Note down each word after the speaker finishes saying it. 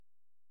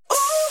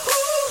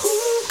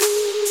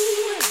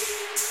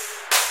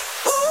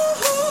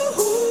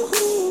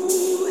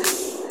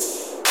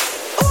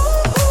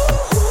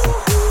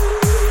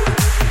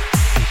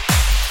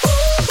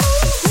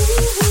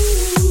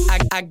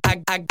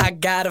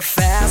got a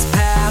fast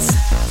pass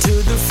to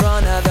the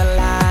front of the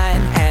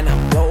line, and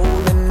I'm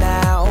rolling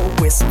now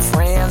with some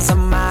friends of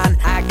mine.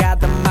 I got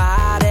the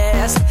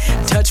modest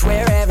touch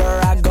wherever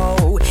I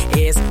go.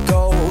 It's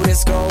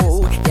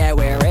gold, yeah,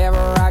 wherever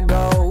I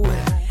go.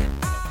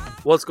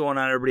 What's going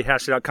on, everybody?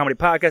 Hash It Out Comedy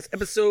Podcast,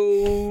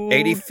 episode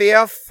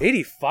 85th?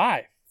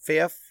 85.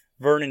 Fifth?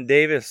 Vernon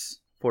Davis,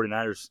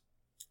 49ers,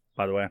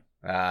 by the way.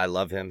 I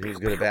love him. He's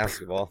good at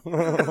basketball.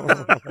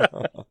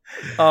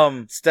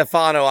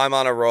 Stefano, I'm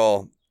on a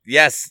roll.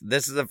 Yes,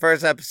 this is the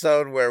first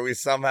episode where we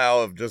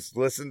somehow have just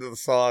listened to the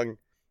song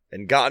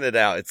and gotten it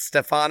out. It's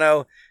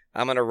Stefano,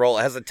 I'm on a roll.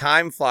 It has a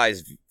Time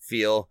Flies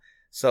feel.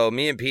 So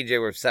me and PJ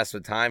were obsessed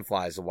with Time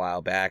Flies a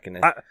while back. And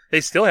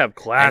They still have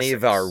classics. any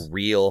of our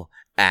real,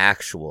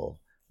 actual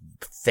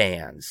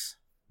fans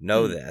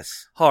know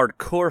this.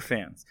 Hardcore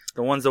fans.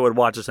 The ones that would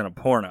watch us in a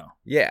porno.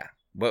 Yeah,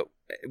 but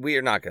we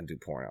are not going to do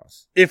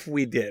pornos. If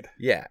we did.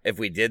 Yeah, if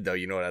we did, though,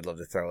 you know what I'd love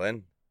to throw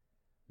in?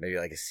 Maybe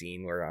like a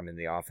scene where I'm in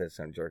the office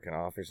and I'm jerking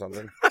off or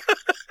something.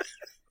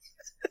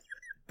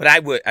 But I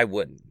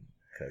wouldn't.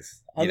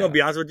 Because I'm going to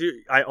be honest with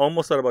you. I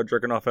almost thought about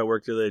jerking off at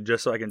work today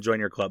just so I can join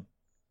your club.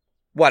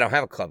 Well, I don't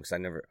have a club because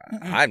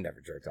I've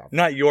never jerked off.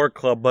 Not your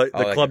club, but the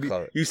like club. a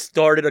club. You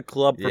started a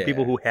club for Yeah.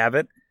 people who have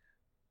it.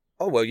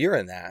 Oh, well, you're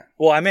in that.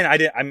 Well, I mean,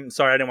 I'm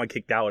sorry, I didn't want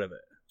kicked out of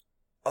it.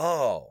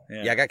 Oh.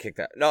 Yeah. Yeah, I got kicked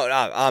out. No,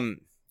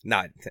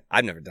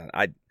 I've never done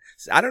it.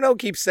 I don't know,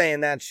 keep saying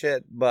that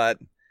shit, but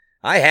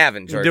I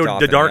haven't jerked Dude, off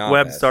the in dark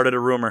web office. started a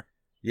rumor.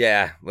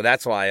 Yeah, well,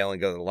 that's why I only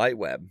go to the light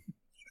web.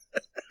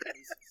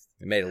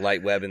 I made a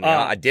light web in the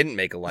I didn't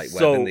make a light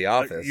web in the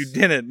office. You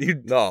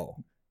didn't.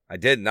 No, I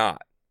did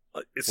not.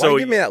 So Why do you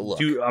give me that look?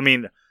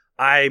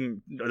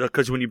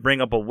 Because when you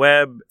bring up a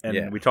web, and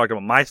Yeah. we talked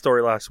about my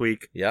story last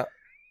week, Yeah.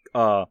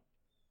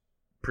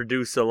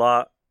 produce a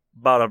lot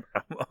about a.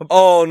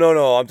 Oh,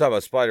 no. I'm talking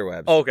about spider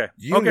webs. Okay.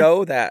 Do you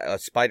know that a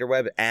spider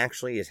web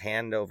actually is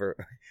hand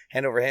over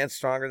hand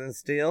stronger than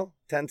steel?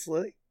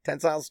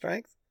 Tensile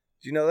strength?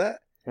 Do you know that?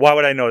 Why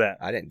would I know that?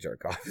 I didn't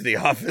jerk off in the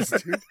office,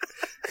 dude.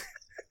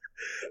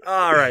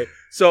 All right.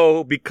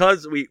 So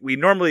because we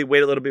normally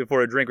wait a little bit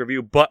before a drink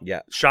review, but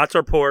Yeah. shots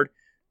are poured.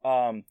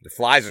 The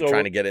flies are So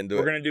trying to get into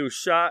We're it. gonna do a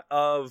shot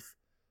of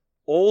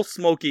Old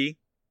Smoky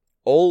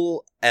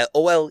OLE.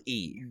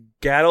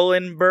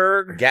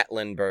 Gatlinburg,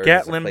 Gatlinburg,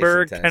 is a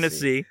place in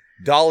Tennessee.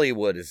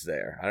 Dollywood is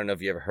there. I don't know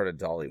if you ever heard of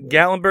Dollywood.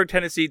 Gatlinburg,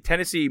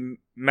 Tennessee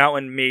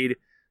Mountain made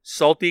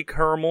salty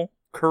caramel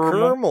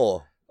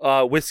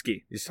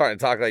whiskey. You're starting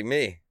to talk like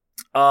me.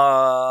 Where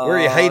are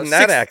you hiding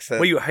that accent?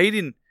 Where you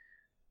hiding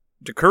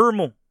the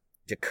caramel?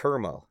 The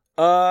caramel.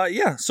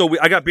 Yeah. So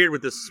I got beard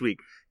with this week.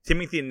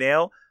 Timothy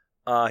Nail.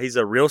 He's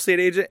a real estate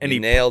agent, and he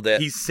nailed it.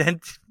 He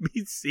sent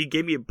me. He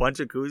gave me a bunch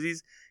of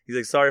koozies. He's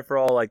like, sorry for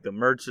all like the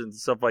merch and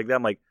stuff like that.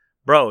 I'm like,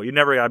 bro, you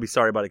never gotta be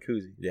sorry about a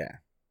koozie. Yeah.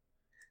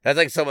 That's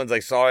like someone's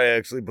like, sorry, I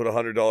actually put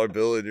 $100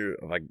 bill in your.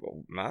 I'm like,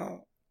 well,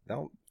 no,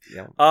 don't.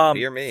 You know,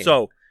 you're me.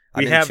 So I'm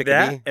we in have Chickadee.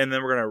 that, and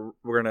then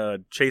we're gonna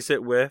chase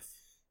it with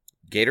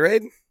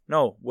Gatorade.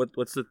 no.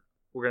 What's the?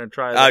 We're gonna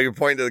try. Oh, you're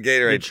pointing to the the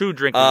Gatorade. true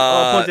drink.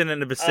 I'll put it in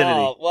the vicinity.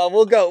 Oh, well,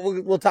 we'll go.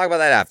 We'll talk about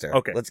that after.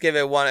 Okay. Let's give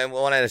it one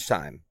at a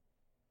time.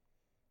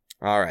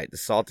 All right, the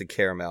salted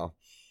caramel.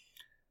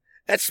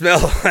 That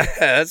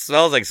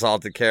smells like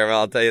salted caramel.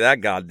 I'll tell you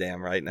that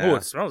goddamn right now. Oh,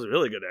 it smells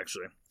really good,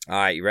 actually. All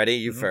right, you ready?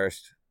 You Mhm.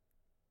 first.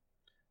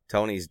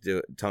 Tony's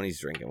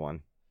drinking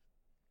one.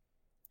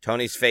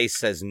 Tony's face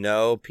says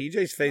no.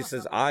 PJ's face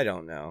says I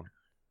don't know.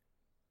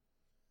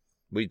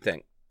 What do you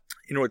think?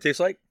 You know what it tastes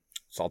like?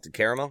 Salted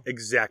caramel?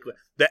 Exactly.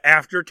 The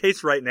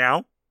aftertaste right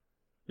now,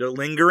 the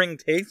lingering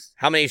taste.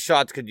 How many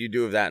shots could you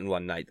do of that in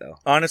one night, though?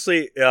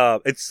 Honestly,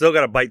 it's still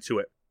got a bite to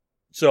it.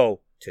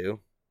 So, 2?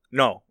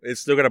 no,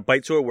 it's still got a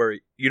bite to it where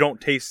you don't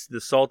taste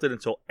the salted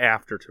until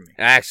after to me.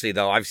 Actually,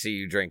 though, I've seen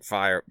you drink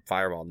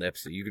Fireball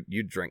nips.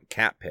 You drink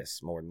cat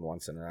piss more than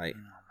once in a night.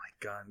 Oh, my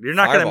God. You're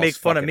not going to Fireball's make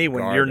fun of fucking me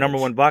when your number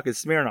garbage. one vodka is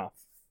Smirnoff.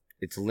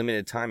 It's a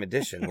limited time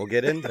edition. We'll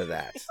get into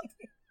that.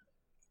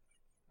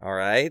 All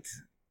right.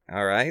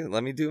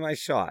 Let me do my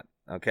shot,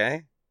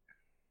 okay?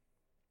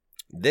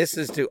 This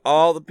is to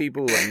all the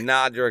people who have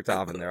not jerked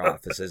off in their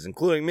offices,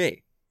 including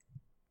me.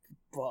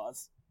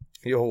 Pause.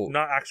 Yo,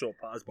 Not actual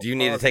pause. But do you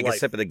need to pause take life. a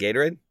sip of the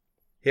Gatorade?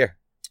 Here.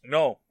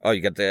 No. Oh, you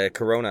got the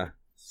Corona.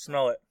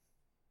 Smell it.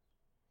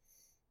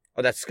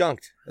 Oh, that's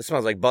skunked. That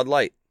smells like Bud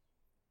Light.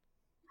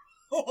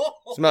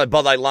 Smells like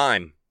Bud Light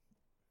Lime.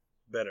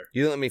 Better.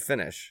 You didn't let me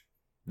finish.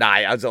 Nah,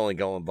 I was only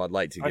going Bud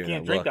Light to I give it a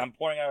can't drink look. that. I'm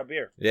pouring out a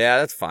beer. Yeah,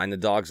 that's fine. The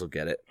dogs will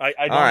get it. I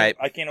don't. All right.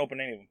 I can't open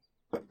any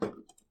of them.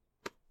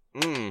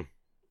 Mmm.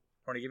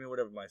 Tony, give me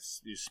whatever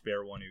you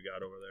spare one you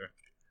got over there.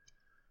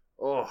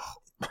 Oh.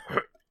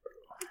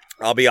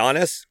 I'll be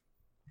honest.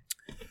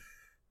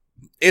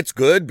 It's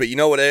good, but you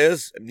know what it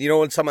is? You know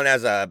when someone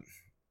has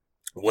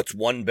what's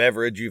one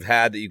beverage you've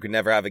had that you can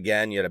never have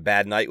again? You had a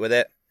bad night with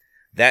it?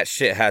 That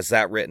shit has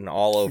that written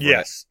all over it.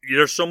 Yes.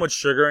 There's so much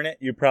sugar in it,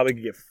 you probably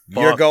could get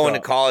You're fucked going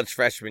up. to college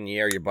freshman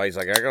year, your buddy's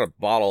like, I got a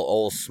bottle of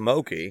Old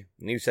Smoky.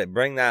 And you said,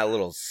 bring that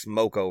little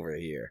smoke over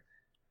here.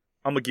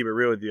 I'm gonna keep it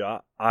real with you.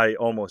 I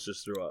almost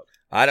just threw up.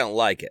 I don't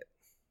like it.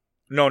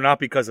 No, not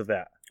because of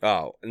that.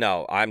 Oh,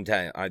 no, I'm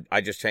telling you,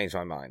 I just changed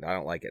my mind. I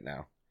don't like it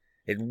now.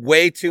 It's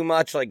way too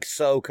much like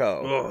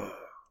SoCo. Ugh.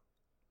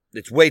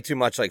 It's way too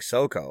much like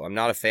SoCo. I'm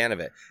not a fan of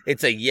it.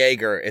 It's a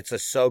Jaeger. It's a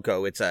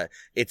SoCo.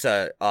 It's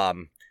a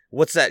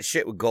what's that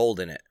shit with gold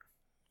in it?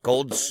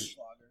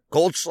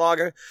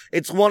 Goldschlager.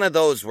 It's one of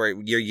those where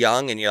you're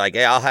young and you're like,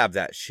 hey, I'll have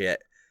that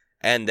shit.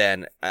 And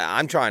then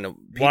I'm trying to.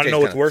 Want to know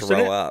what's worse than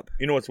it? Up.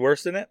 You know what's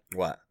worse than it?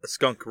 What? A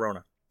skunk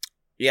Corona.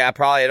 Yeah,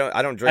 probably.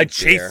 I don't drink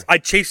beer. I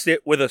chased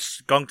it with a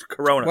skunked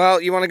Corona. Well,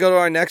 you want to go to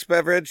our next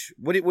beverage?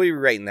 What are you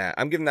rating that?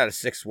 I'm giving that a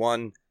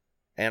 6.1,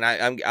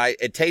 and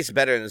it tastes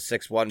better than a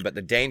 6.1, but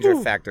the danger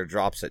factor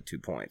drops at 2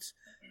 points.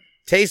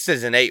 Taste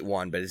is an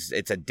 8.1, but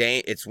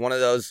it's one of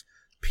those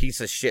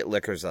piece of shit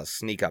liquors that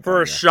sneak up for on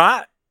a you.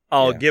 shot.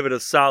 I'll give it a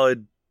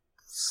solid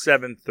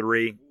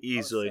 7.3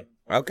 easily.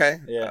 Okay.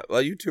 Yeah.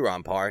 Well, you two are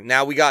on par.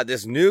 Now we got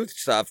this new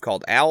stuff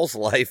called Owl's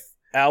Life.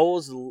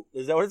 Owl's,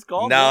 is that what it's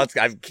called? No,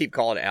 I keep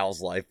calling it Owl's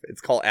Life. It's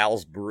called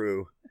Owl's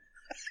Brew.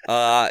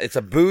 It's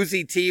a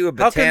boozy tea with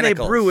botanicals. How can they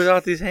brew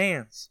without these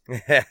hands?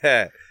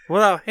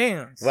 Without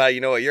hands. Well, you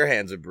know what your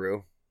hands would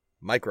brew?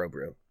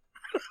 Microbrew.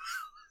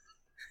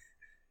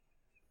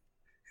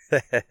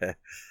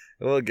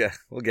 We'll get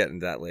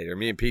into that later.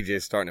 Me and PJ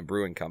is starting a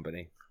brewing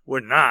company. We're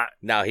not.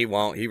 No, he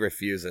won't. He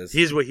refuses.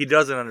 Here's what he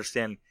doesn't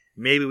understand.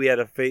 Maybe we had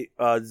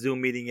a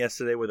Zoom meeting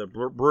yesterday with a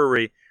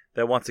brewery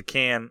that wants a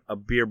can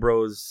of Beer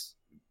Bros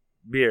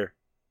beer.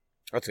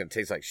 Oh, it's going to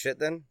taste like shit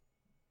then?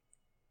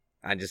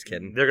 I'm just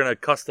kidding. They're going to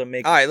custom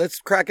make. All right,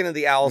 let's crack into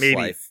the Owl's Maybe.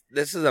 Life.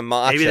 This is a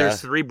matcha. Maybe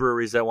there's 3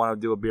 breweries that want to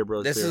do a Beer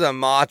Bros This beer. is a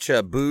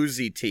matcha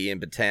boozy tea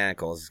and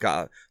botanicals. It's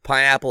got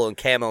pineapple and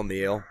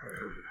chamomile.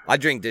 I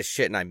drink this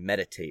shit and I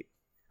meditate.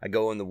 I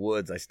go in the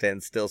woods. I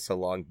stand still so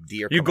long.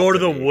 Deer. You come go up to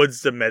the me,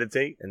 woods to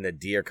meditate? and the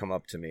deer come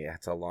up to me.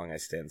 That's how long I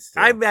stand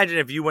still. I imagine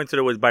if you went to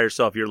the woods by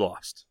yourself, you're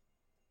lost.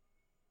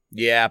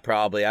 Yeah,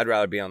 probably. I'd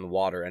rather be on the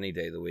water any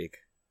day of the week.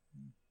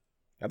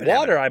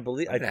 Water, I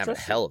believe. I've been having a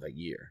trust hell of a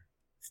year.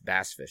 It's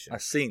bass fishing. I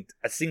seen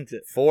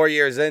it. 4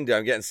 years into,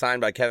 I'm getting signed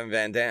by Kevin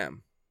Van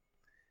Dam.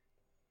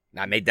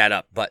 I made that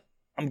up, but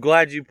I'm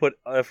glad you put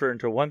effort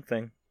into one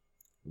thing.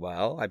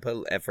 well, I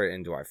put effort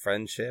into our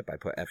friendship. I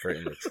put effort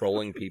into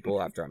trolling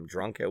people after I'm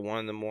drunk at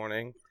 1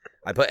 a.m.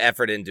 I put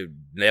effort into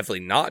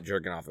definitely not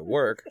jerking off at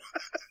work.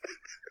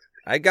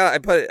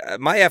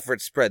 My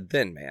effort spread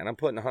thin, man. I'm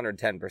putting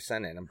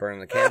 110% in. I'm burning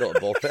the candle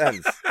at both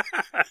ends.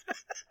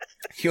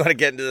 You want to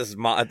get into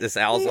this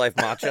Owl's Life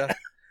matcha?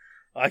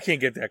 I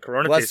can't get that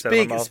Corona Well, taste out of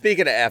my mouth.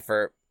 speaking of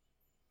effort,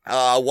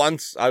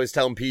 once I was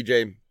telling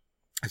PJ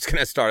I was going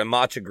to start a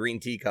matcha green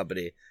tea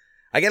company.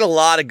 I get a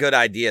lot of good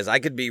ideas. I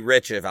could be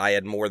rich if I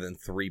had more than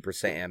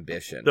 3%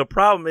 ambition. The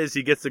problem is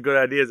he gets the good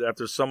ideas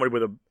after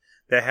somebody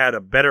that had a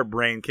better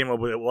brain came up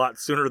with it a lot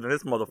sooner than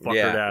this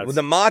motherfucker does. With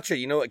the matcha,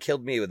 you know what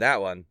killed me with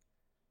that one?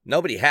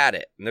 Nobody had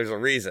it, and there's a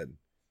reason.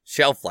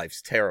 Shelf life's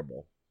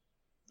terrible.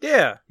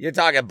 Yeah. You're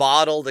talking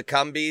bottle to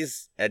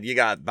cumbies, and you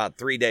got about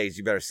 3 days.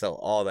 You better sell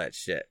all that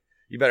shit.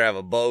 You better have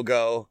a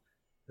BOGO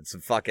and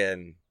some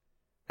fucking,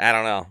 I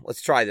don't know.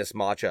 Let's try this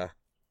matcha.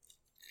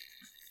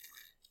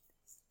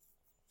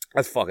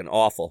 That's fucking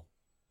awful.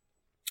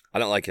 I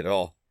don't like it at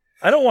all.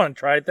 I don't want to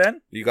try it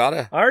then. You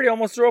gotta. I already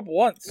almost threw up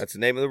once. That's the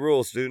name of the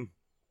rules, dude.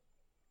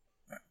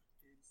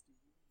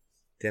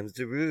 Them's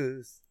the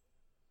rules.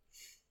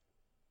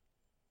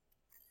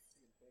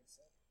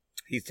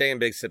 He's taking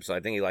big sips, so I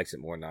think he likes it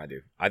more than I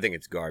do. I think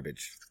it's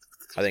garbage.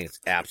 I think it's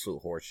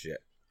absolute horse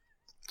shit.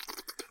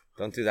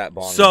 Don't do that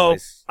bong So,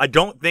 noise. I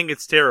don't think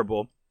it's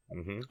terrible.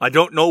 Mm-hmm. I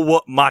don't know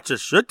what matcha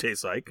should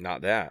taste like.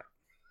 Not that.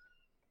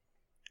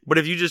 But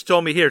if you just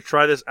told me, here,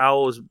 try this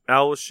owl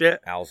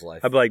shit, Owl's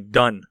Life. I'd be like,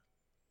 done.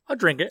 I'll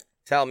drink it.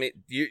 Tell me,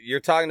 you're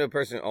talking to a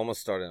person who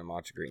almost started a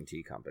matcha green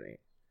tea company.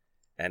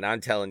 And I'm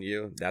telling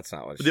you, that's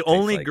not what it should The taste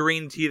only like.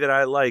 green tea that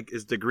I like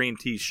is the green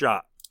tea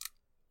shot.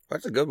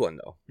 That's a good one,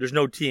 though. There's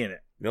no tea in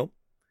it. Nope.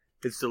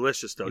 It's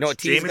delicious, though. You know what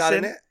tea's got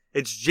in it?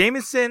 It's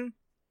Jameson.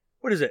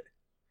 What is it?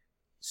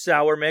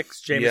 Sour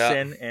mix,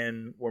 Jameson,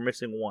 and we're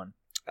missing one.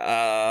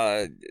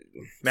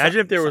 Imagine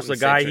if there was a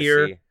guy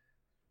here,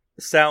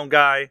 a sound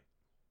guy,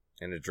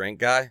 and a drink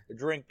guy. a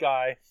drink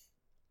guy.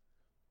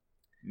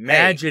 Can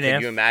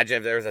Imagine you imagine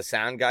if there was a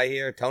sound guy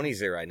here? Tony's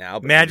here right now.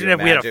 But Imagine could you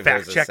if we had a imagine there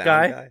fact was check sound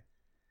guy?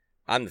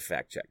 I'm the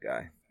fact check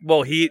guy.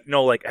 Well,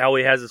 like how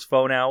he has his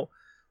phone out.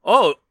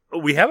 Oh,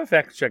 we have a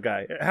fact check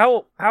guy.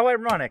 How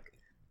ironic.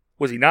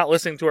 Was he not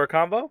listening to our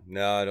convo?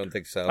 No, I don't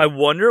think so. I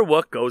wonder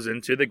what goes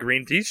into the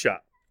green tea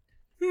shot.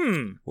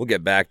 We'll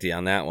get back to you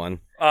on that one.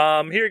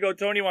 Here you go,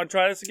 Tony. You want to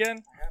try this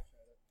again?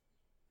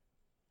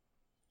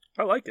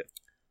 I like it.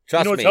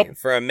 Trust what's me, helping?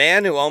 for a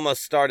man who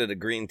almost started a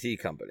green tea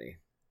company.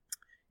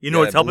 You know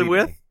what's helping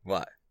believe with? me.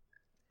 What?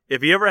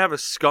 If you ever have a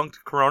skunked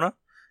Corona,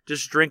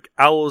 just drink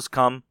Owl's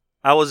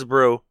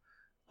Brew,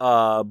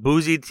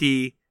 boozy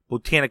tea,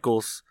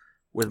 botanicals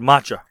with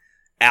matcha.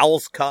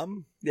 Owl's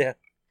cum? Yeah.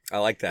 I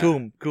like that.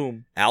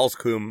 Coom. Owl's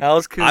cum.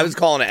 Owl's Coom. I was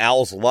calling it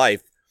Owl's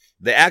Life.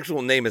 The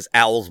actual name is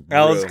Owl's Brew.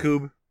 Owl's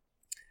Coob.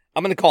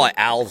 I'm going to call it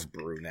Al's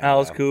Brew now.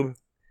 Al's though. Cube.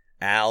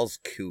 Al's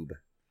Cube.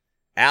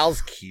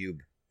 Al's Cube.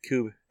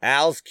 Cube.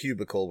 Al's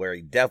Cubicle, where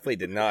he definitely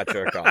did not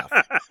jerk off.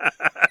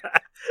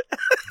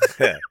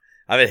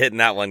 I've been hitting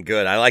that one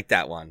good. I like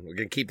that one. We're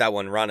going to keep that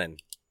one running.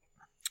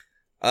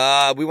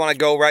 We want to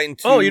go right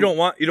into... Oh, you don't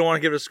want to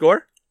give it a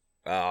score?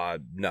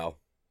 No.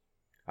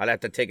 I'd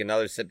have to take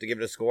another sip to give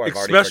it a score. I've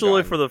Especially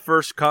already for the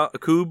first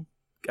Cube,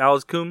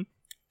 Al's Cube.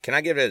 Can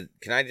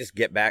I just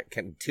get back?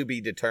 To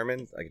be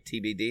determined? Like a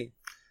TBD?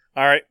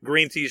 All right,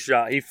 green tea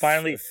shot. He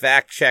finally...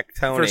 Fact check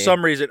Tony. For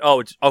some reason... Oh,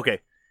 it's... Okay.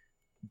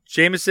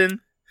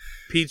 Jameson,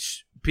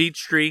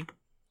 Peachtree.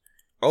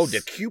 Oh,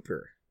 the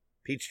Cooper.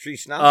 Peachtree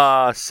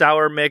schnapps?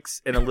 Sour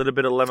mix and a little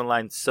bit of lemon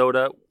lime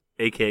soda,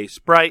 a.k.a.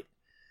 Sprite.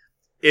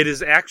 It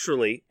is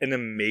actually an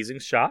amazing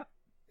shot.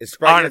 Is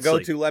Sprite your honestly.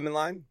 go-to lemon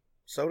lime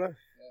soda?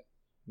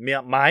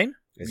 Mine?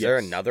 Is Yes. there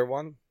another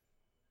one?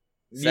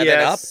 7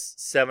 Yes.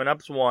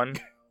 7-Up's one.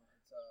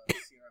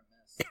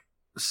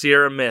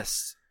 Sierra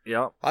Mist.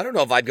 Yep. I don't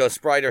know if I'd go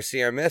Sprite or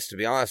Sierra Mist, to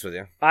be honest with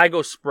you. I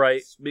go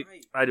Sprite.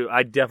 I do.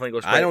 I definitely go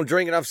Sprite. I don't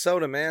drink enough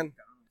soda, man.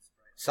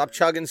 Stop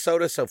chugging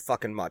soda so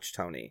fucking much,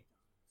 Tony.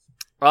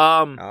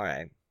 All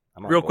right.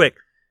 I'm on Real board. quick.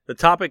 The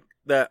topic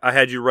that I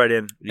had you write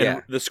in. Yeah.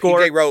 And the score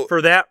PJ wrote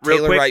for that, real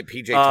Taylor quick. Wright,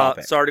 PJ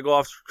topic. Sorry to go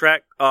off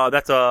track.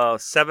 That's a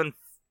 7-7.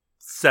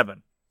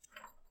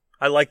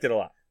 I liked it a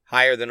lot.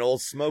 Higher than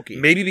Old Smoky.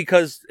 Maybe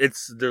because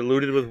it's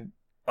diluted with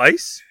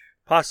ice?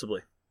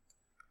 Possibly.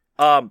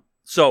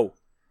 So,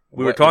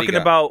 we were What do you talking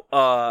got?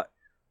 about,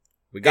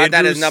 We got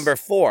that as Andrew's- number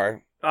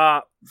 4.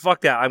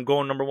 fuck that. I'm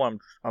going number 1.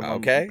 I'm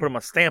Okay. putting my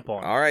stamp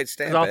on it. All right, Because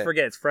stand I'll it.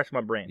 forget. It's fresh in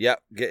my brain.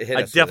 Yep, hit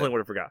I us with definitely it. would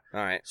have forgot. All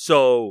right.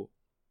 So,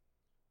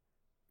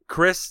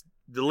 Chris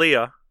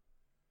D'Elia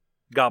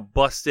got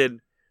busted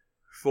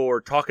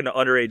for talking to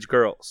underage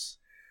girls.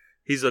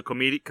 He's a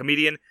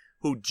comedian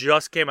who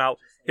just came out.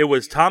 It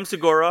was Tom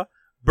Segura,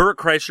 Burt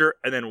Kreischer,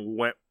 and then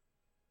went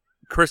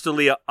Chris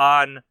D'Elia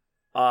on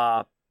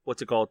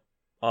what's it called?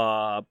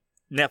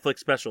 Netflix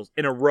specials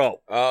in a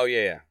row. Oh,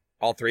 yeah.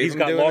 All three He's of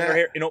them got doing longer that?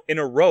 hair, in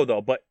a row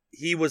though. But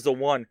he was the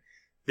one.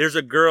 There's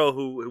a girl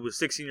who was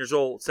 16 years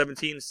old,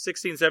 17,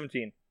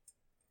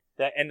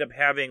 that ended up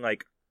having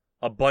like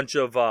a bunch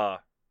of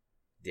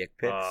Dick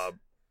pics?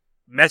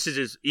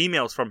 messages,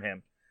 emails from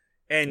him,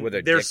 and Were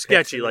there they're dick pics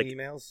sketchy. in the Like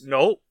emails?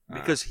 no, Ah.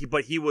 because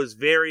he was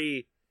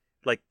very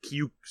like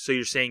you. So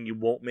you're saying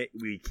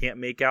we can't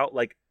make out?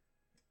 Like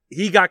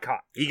he got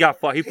caught. He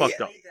fucked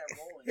up.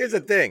 Here's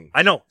the thing.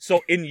 I know.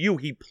 So in You,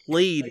 he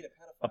played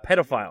a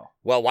pedophile.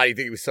 Well, why do you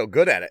think he was so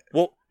good at it?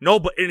 Well, no,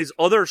 but in his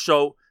other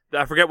show,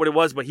 I forget what it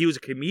was, but he was a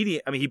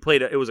comedian. I mean, he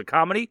played it was a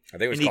comedy, I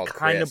think it was and called he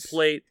kind of Chris.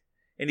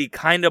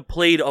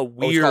 played a Oh, it's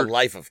weird. called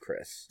Life of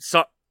Chris.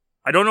 So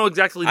I don't know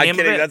exactly the I'm name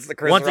kidding, of it. that's the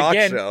Chris Rock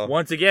show.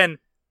 Once again,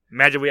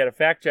 imagine we had a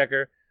fact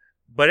checker.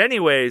 But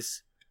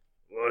anyways,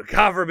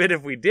 God forbid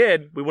if we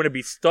did, we wouldn't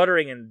be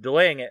stuttering and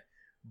delaying it.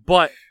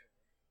 But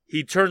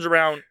he turns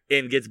around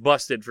and gets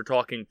busted for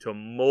talking to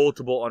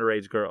multiple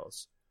underage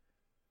girls.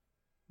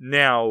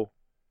 Now,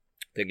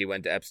 Think he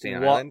went to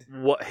Epstein Island?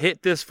 what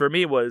hit this for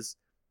me was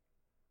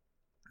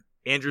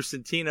Andrew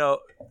Santino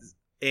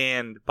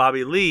and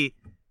Bobby Lee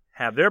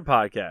have their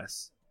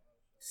podcast,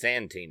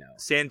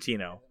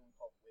 Santino.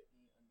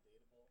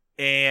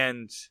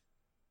 And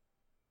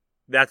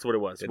that's what it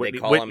was. Did Whitney-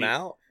 they call Whitney- him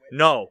out?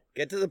 No.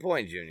 Get to the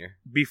point, Junior.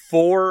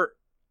 Before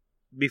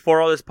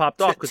all this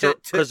popped off,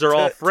 because they're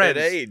all friends.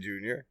 Today,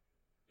 Junior.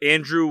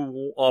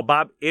 Andrew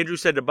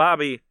said to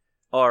Bobby,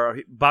 or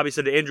Bobby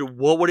said to Andrew,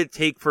 "What would it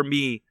take for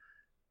me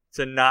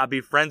to not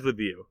be friends with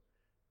you?"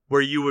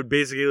 Where you would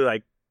basically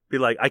be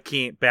like, "I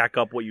can't back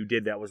up what you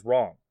did. That was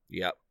wrong."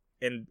 Yep.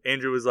 And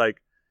Andrew was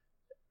like,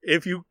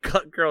 "If you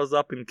cut girls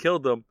up and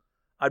killed them,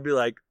 I'd be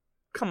like,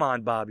 come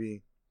on,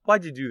 Bobby,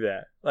 why'd you do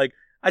that? Like,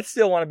 I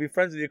still want to be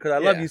friends with you because I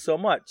love Yeah. you so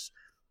much."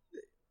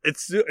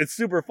 It's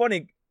super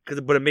funny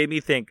but it made me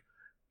think,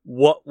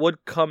 what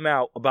would come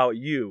out about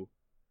you,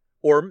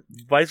 or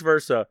vice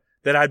versa,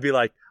 that I'd be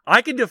like,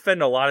 I can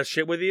defend a lot of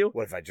shit with you.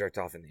 What if I jerked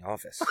off in the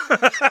office?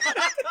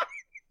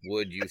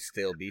 Would you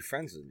still be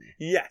friends with me?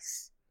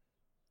 Yes.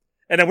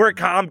 And then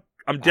I'm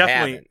I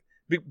definitely,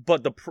 haven't.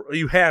 but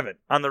you haven't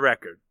on the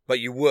record. But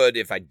you would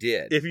if I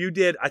did. If you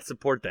did, I'd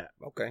support that.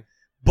 Okay.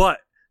 But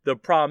the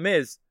problem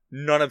is,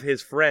 none of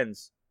his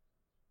friends,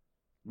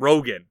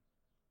 Rogan,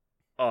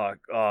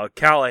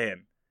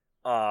 Callahan,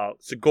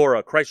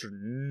 Segura, Kreischer,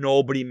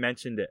 nobody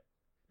mentioned it.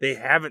 They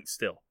haven't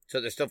still.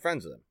 So they're still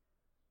friends with him.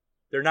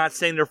 They're not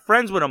saying they're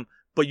friends with him,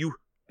 but you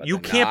But you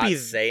they're can't not be.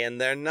 saying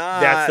they're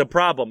not. That's the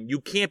problem. You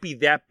can't be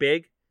that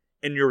big,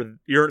 and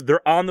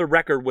they're on the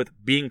record with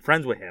being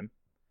friends with him,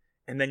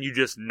 and then you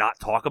just not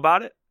talk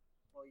about it.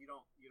 Well, you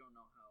don't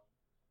know how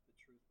the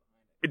truth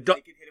behind it. It do-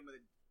 They could hit him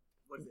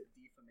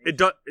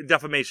with defamation.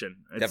 Defamation.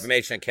 It's-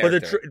 defamation of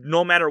But character.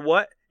 no matter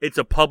what, it's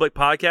a public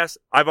podcast.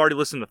 I've already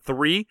listened to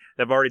 3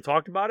 that have already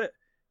talked about it.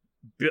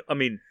 I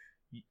mean,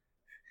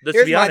 let's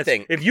Here's be my honest.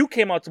 thing. If you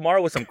came out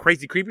tomorrow with some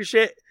crazy, creepy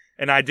shit,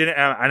 and I didn't,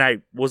 and I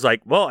was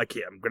like, well, I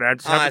can't. I'm gonna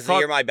just have to Honestly, talk.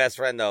 you're my best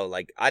friend though.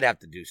 Like I'd have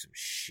to do some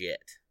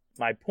shit.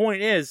 My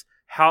point is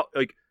how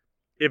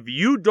If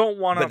you don't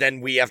want But to then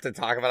we have to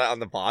talk about it on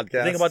the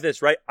podcast. think about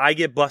this, right? I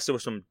get busted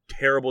with some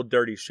terrible,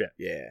 dirty shit,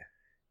 Yeah.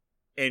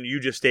 and you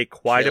just stay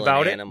quiet Killing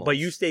about animals. it. But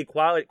you stay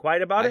quiet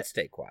about I'd it,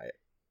 stay quiet.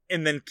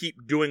 and then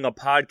keep doing a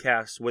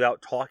podcast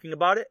without talking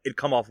about it. It'd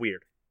come off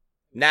weird.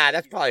 Nah,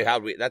 that's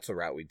probably that's the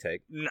route we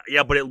take.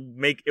 Yeah, but it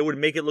would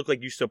make it look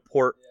like you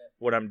support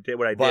what I did.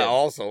 But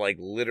also, like,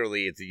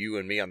 literally, it's you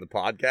and me on the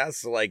podcast.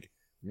 So, like,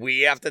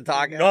 we have to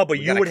talk. No, but We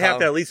you gotta would have come-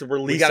 to at least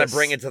release. We got a to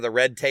bring it to the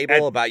red table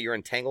and- about your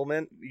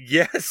entanglement.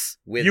 Yes,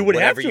 With you would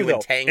have whatever to you though.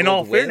 entangled In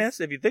all with. fairness,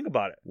 if you think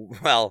about it,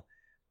 Well,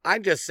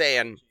 I'm just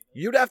saying,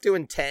 you'd have to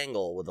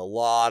entangle with a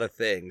lot of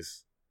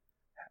things.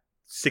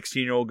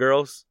 16-year-old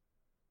girls.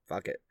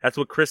 Fuck it. That's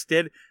what Chris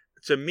did.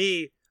 To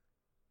me,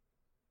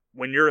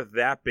 when you're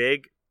that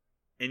big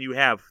and you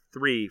have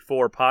 3-4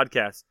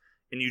 podcasts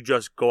and you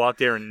just go out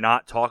there and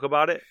not talk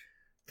about it,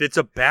 it's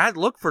a bad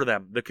look for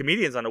them. The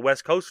comedians on the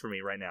West Coast for me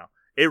right now.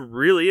 It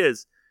really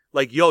is.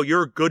 Like, yo,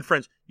 you're good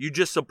friends. You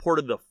just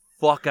supported the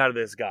fuck out of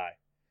this guy.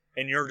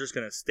 And you're just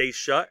going to stay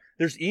shut.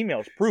 There's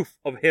emails, proof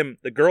of him.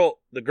 The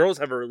girls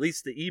have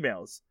released the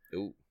emails.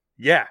 Ooh.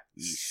 Yeah.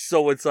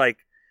 So it's like,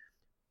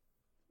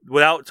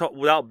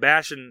 without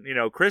bashing,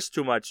 Chris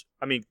too much.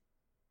 I mean,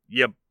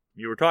 you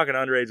were talking to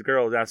underage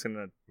girls asking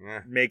to Eh.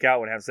 make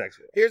out and have sex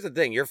with Here's the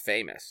thing. You're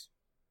famous.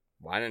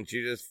 Why don't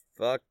you just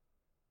fuck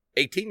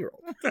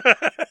 18-year-old? them.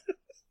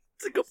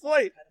 It's a good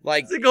point.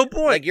 Like, It's a good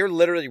point. like, you're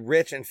literally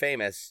rich and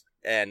famous.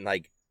 And,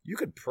 like, you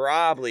could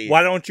probably...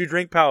 Why don't you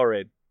drink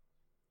Powerade?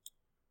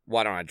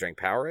 Why don't I drink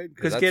Powerade?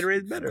 'Cause that's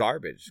Gatorade's better.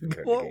 Garbage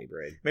compared Well, to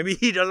Gatorade. Maybe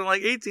he doesn't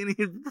like 18.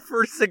 He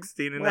prefers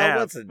 16 and a Well, half.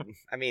 what's it?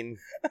 I mean,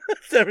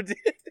 17.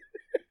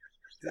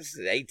 this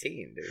is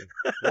 18, dude.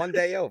 One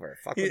day over.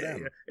 Fuck with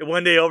them.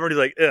 One day over, and he's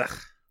like, ugh.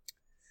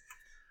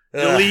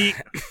 Delete.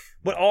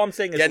 But all I'm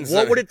saying is, Getting what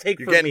some- would it take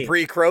You're for getting me?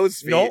 pre-crow's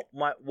feet. No,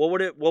 what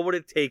would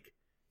it take?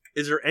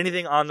 Is there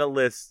anything on the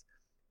list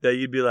that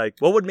you'd be like,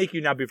 what would make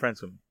you not be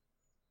friends with me?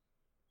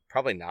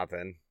 Probably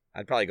nothing.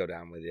 I'd probably go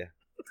down with you.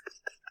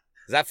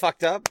 Is that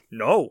fucked up?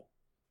 No.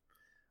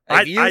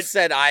 If you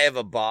said I have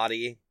a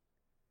body,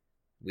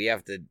 we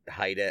have to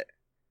hide it.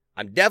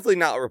 I'm definitely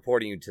not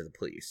reporting you to the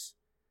police.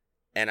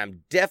 And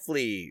I'm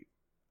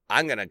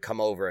going to come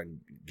over and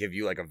give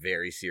you like a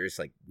very serious,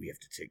 like, we have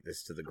to take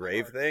this to the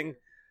grave thing.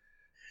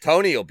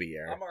 Tony will be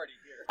here. I'm already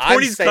here. I'm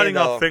Tony's saying, cutting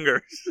though- off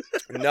fingers,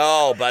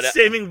 No, but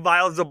saving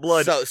vials of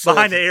blood So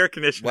behind the air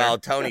conditioner. well,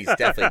 Tony's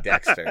definitely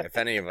Dexter. If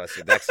any of us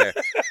are Dexter.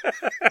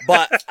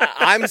 But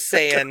I'm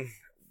saying,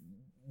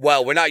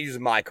 well, we're not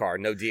using my car.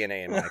 No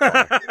DNA in my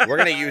car. We're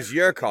going to use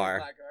your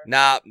car.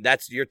 Nah,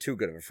 you're too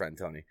good of a friend,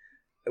 Tony.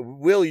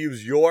 We'll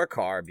use your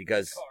car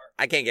because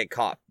I can't get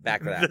caught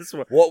back for that. This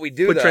one. What we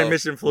do, Put though,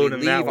 transmission we fluid in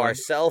leave that our one.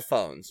 cell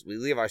phones. We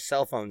leave our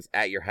cell phones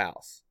at your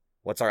house.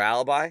 What's our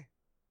alibi?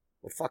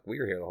 Well, fuck, we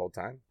were here the whole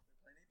time.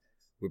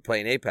 We're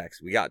playing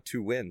Apex. We got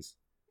 2 wins.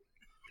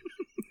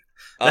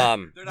 They're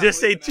not Just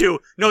say believing 2.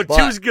 No, But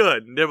 2's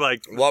good. They're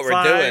like, What we're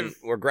 5. doing,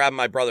 we're grabbing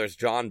my brother's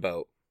John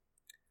boat,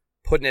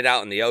 putting it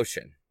out in the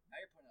ocean. Now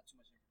you're putting out too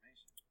much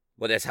information.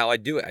 Well, that's how I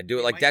do it. I do it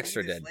They like might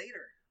Dexter need this did.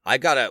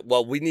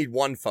 Later. We need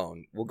one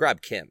phone. We'll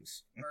grab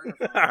Kim's. Burner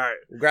All phone. right.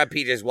 We'll grab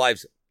PJ's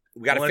wife's.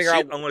 We got to figure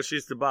out. Unless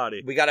she's the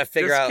body. We got to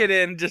figure just out.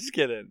 kidding. Just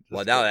kidding.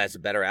 Well, now that's a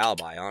better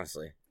alibi,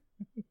 honestly.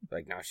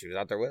 Like, no, she was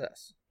out there with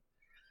us.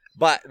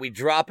 But we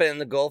drop it in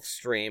the Gulf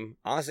Stream.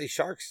 Honestly,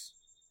 sharks,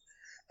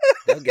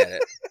 they'll get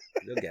it.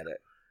 They'll get it.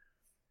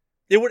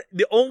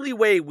 The only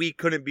way we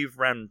couldn't be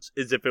friends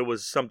is if it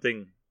was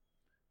something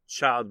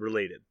child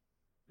related.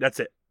 That's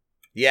it.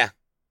 Yeah.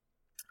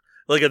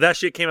 Like if that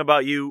shit came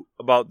about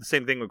the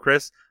same thing with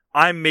Chris,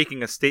 I'm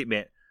making a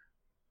statement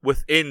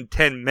within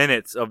 10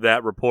 minutes of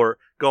that report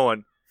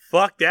going,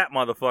 fuck that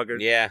motherfucker.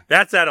 Yeah.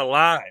 That's out of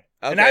line.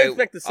 Okay. And I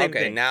expect the same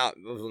thing. Now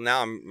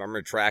I'm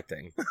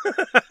retracting.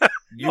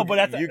 No, but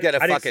that's- you get a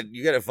I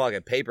didn't-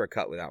 fucking paper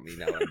cut without me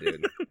knowing,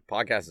 dude.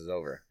 Podcast is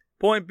over.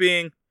 Point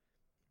being,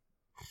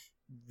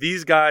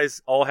 these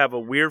guys all have a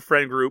weird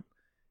friend group.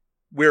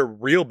 We're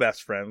real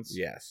best friends.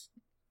 Yes.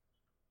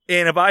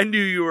 And if I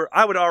knew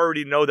I would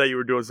already know that you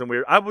were doing some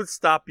weird. I would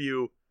stop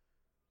you.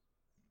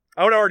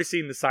 I would already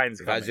seen the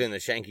signs If I was coming. doing the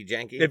shanky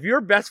janky. If you're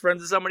best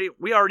friends with somebody,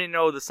 we already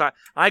know the sign.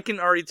 I can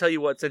already tell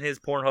you what's in his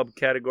Pornhub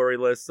category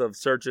list of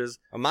searches.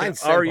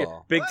 Mine's Already-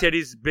 simple. Big What?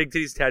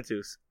 titties,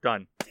 tattoos.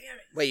 Done. Damn it.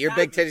 Wait, you're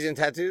big titties and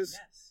tattoos?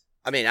 Yes.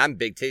 I mean, I'm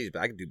big titties,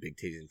 but I can do big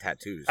titties and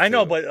tattoos. I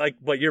know, too.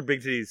 but you're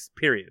big titties.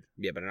 Period.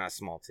 Yeah, but I'm not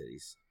small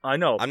titties. I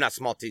know. I'm not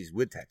small titties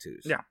with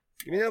tattoos. Yeah.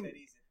 Give me them.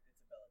 Titties,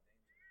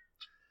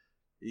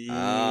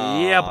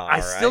 Yeah, but I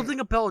all still right.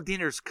 think a Bella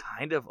Diener's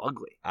kind of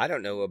ugly. I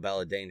don't know what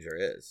Bella Danger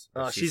is.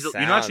 but she She's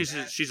sounds,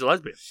 she's a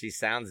lesbian. She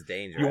sounds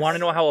dangerous. You want to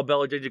know how a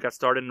Bella Danger got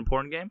started in a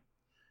porn game?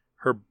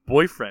 Her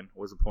boyfriend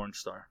was a porn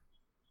star.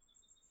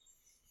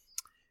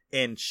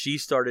 And she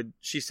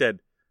said,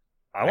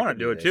 I want can to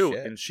do do it this too.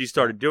 shit. And she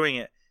started doing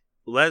it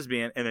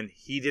lesbian, and then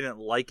he didn't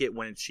like it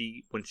when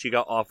she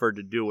got offered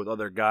to do it with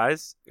other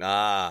guys.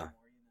 Ah.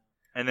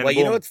 And then Well, you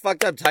know boom. what's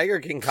fucked up? Tiger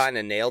King kind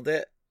of nailed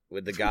it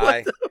with the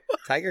guy.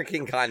 Tiger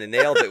King kind of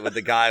nailed it with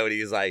the guy when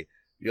he was like,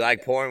 You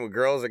like porn with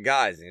girls or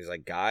guys? And he's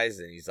like, guys.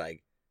 And he's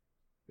like,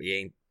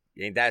 you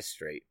ain't that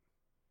straight.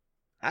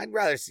 I'd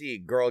rather see a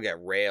girl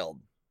get railed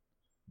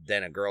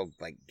than a girl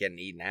like getting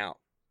eaten out.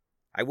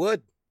 I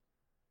would.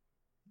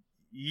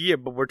 Yeah,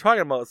 but we're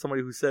talking about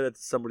somebody who said it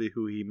to somebody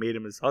who he made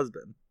him his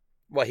husband.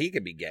 Well, he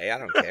could be gay. I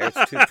don't care. It's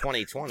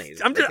 2020s.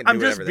 I'm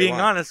just being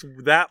honest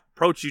with that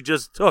approach you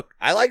just took.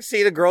 I like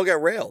seeing a girl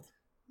get railed.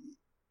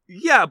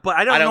 Yeah, but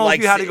I don't know like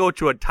if you had to go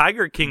to a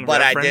Tiger King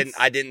But reference.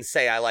 I didn't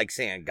say I like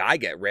seeing a guy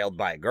get railed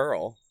by a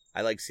girl.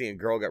 I like seeing a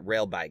girl get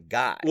railed by a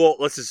guy. Well,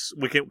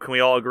 can we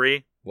all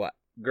agree? What?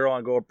 Girl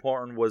on girl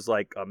porn was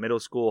like a middle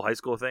school, high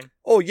school thing?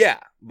 Oh, yeah,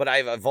 but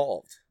I've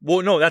evolved.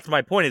 Well, no, that's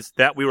my point. Is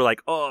that we were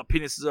like, oh,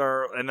 penises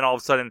are, and then all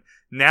of a sudden,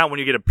 now when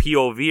you get a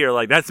POV, you're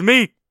like, that's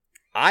me.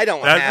 I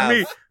don't That's have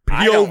me. POV.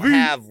 I don't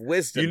have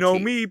wisdom. You know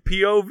teeth. me,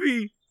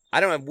 POV. I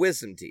don't have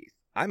wisdom teeth.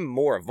 I'm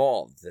more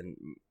evolved than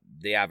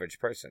the average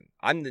person.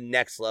 I'm the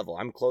next level.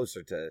 I'm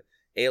closer to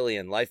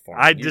alien life form.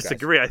 I than you guys.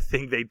 disagree. I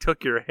think they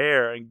took your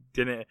hair and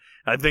didn't.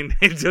 I think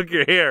they took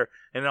your hair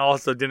and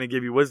also didn't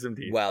give you wisdom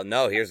teeth. Well,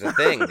 no. Here's the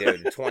thing,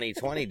 dude.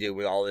 2020, dude.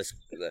 With all this,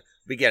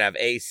 we can have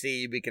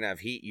AC. We can have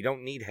heat. You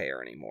don't need hair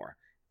anymore.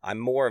 I'm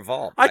more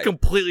evolved. I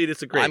completely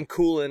disagree. I'm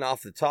cooling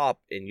off the top,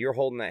 and you're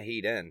holding that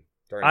heat in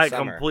during I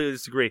summer. completely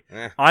disagree.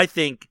 Eh. I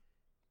think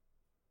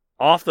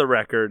off the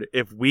record,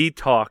 if we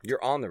talked,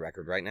 You're on the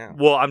record right now.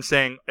 well, I'm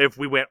saying if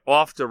we went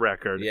off the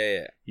record,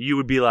 Yeah. you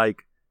would be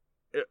like,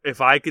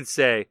 if I could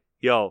say,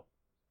 yo,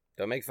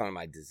 Don't make fun of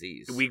my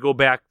disease. we go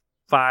back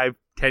 5-10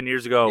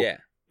 years ago Yeah,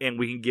 and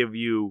we can give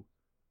you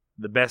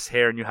the best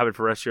hair and you have it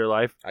for the rest of your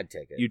life, I'd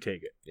take it. you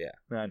take it. Yeah.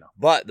 I know.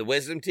 But the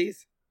wisdom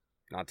teeth,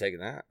 not taking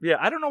that. Yeah,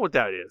 I don't know what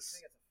that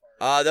is.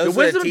 Those The are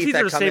wisdom the teeth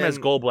that are the come same in- as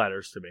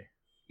gallbladders to me.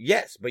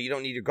 Yes, but you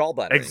don't need your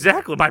gallbladder. anymore.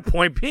 Exactly. My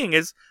point being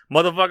is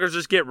motherfuckers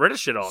just get rid of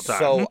shit all the time.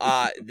 So,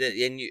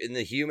 in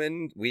the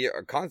human, we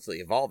are constantly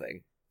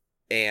evolving,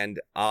 and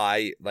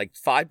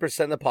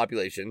 5% of the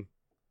population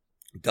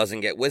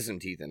doesn't get wisdom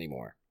teeth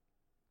anymore.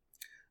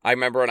 I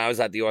remember when I was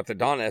at the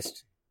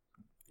orthodontist,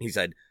 he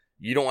said,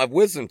 "You don't have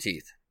wisdom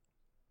teeth."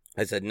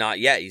 I said, "Not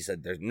yet." He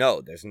said,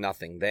 "There's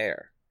nothing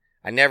there."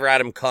 I never had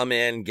him come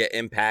in, get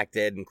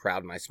impacted, and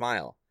crowd my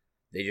smile.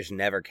 They just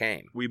never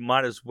came. we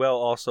might as well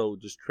also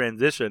just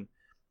transition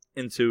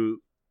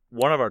into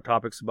one of our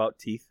topics about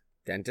teeth.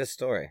 Dentist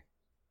story.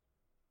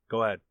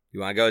 Go ahead. You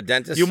want to go to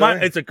dentist You story?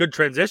 might. It's a good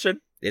transition.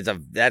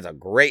 That's a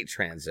great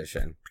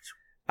transition.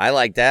 I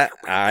like that.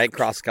 All right,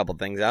 cross a couple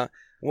things out.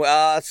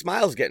 Well,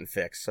 Smile's getting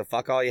fixed, so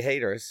fuck all you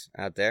haters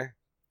out there.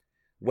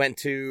 Went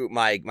to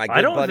my good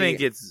I don't buddy.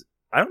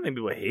 I don't think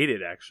people hate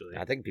it. Actually,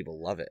 I think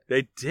people love it.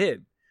 they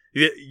did.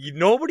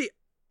 Nobody.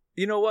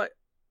 You know what?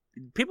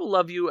 People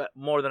love you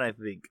more than I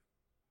think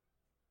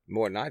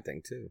More than I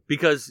think too.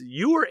 because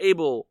you were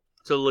able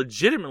to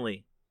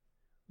legitimately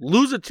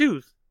lose a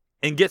tooth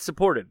and get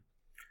supported.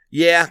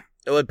 Yeah,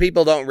 what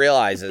people don't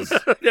realize is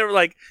They were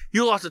like,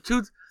 "You lost a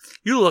tooth.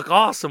 You look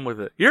awesome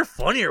with it. You're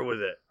funnier with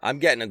it." I'm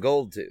getting a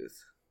gold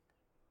tooth.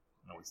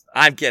 No, he's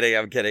not. I'm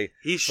kidding.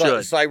 He So,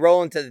 should. so I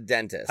roll into the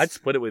dentist. I'd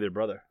split it with your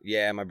brother.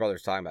 Yeah, my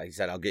brother's talking about it. He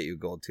said, "I'll get you a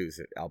gold tooth.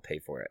 I'll pay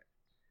for it."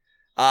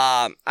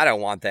 I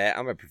don't want that.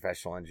 I'm a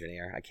professional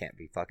engineer. I can't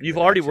be fucking. You've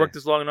with already that worked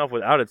shit. this long enough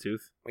without a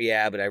tooth.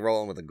 Yeah, but I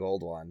roll in with a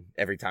gold one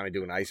every time I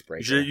do an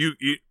icebreaker. You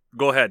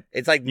go ahead.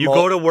 It's like You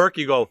go to work.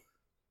 You go.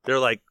 They're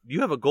like,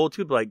 "You have a gold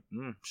tooth." Like,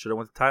 should have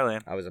went to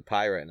Thailand. I was a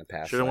pirate in the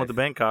past. Should have went to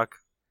Bangkok.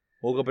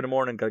 Woke up in the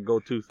morning, got a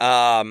gold tooth.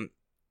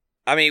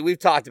 I mean, we've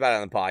talked about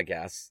it on the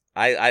podcast.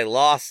 I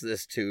lost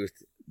this tooth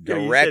Yeah,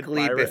 you said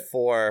directly pirate.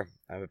 before.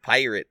 I'm a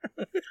pirate.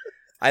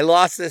 I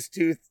lost this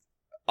tooth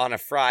on a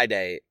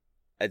Friday.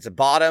 It's a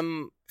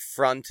bottom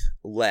front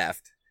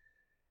left.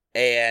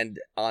 And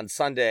on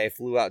Sunday, I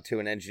flew out to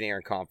an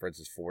engineering conference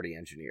with 40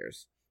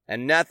 engineers.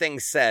 And nothing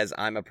says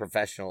I'm a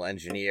professional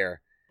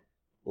engineer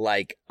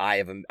like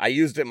I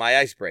used it in my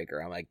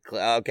icebreaker. I'm like,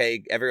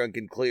 okay, everyone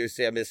can clearly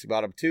see I missed a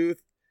bottom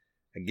tooth.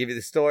 I give you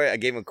the story. I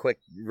gave him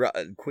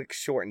a quick,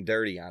 short, and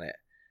dirty on it.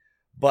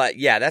 But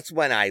yeah, that's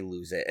when I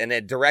lose it. And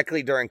it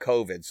directly during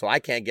COVID, so I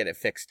can't get it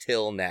fixed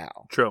till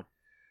now. True.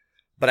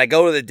 But I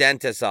go to the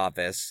dentist's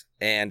office,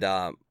 and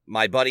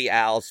my buddy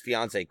Al's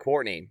fiance,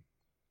 Courtney,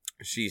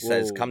 she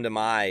says, Whoa. come to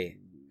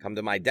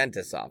my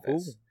dentist's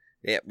office.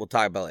 Ooh. Yeah, we'll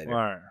talk about it All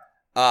later.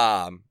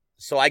 right.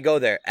 So I go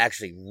there.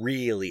 Actually,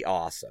 really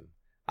awesome.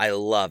 I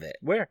love it.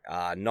 Where?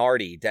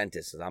 Nardi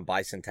Dentist is on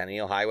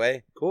Bicentennial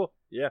Highway. Cool.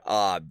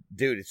 Yeah.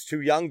 Dude, it's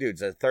two young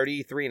dudes, a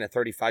 33 and a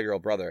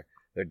 35-year-old brother.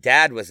 Their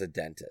dad was a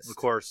dentist. Of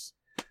course.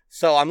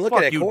 So I'm looking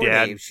Fuck at you, Courtney.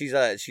 Dad. She's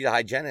a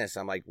hygienist.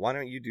 I'm like, why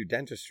don't you do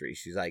dentistry?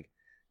 She's like,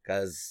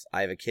 because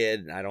I have a kid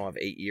and I don't have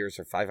 8 years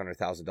or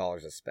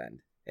 $500,000 to spend.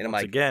 And I'm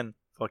Once like, again,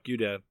 fuck you,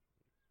 Dad.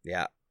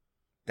 yeah,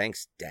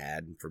 thanks,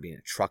 Dad, for being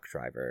a truck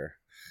driver.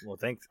 Well,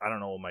 thanks. I don't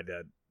know what my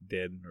dad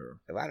did. Or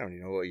I don't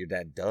even know what your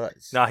dad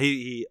does. no,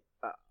 he.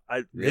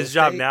 Real His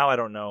job estate? now, I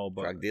don't know,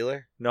 but Drug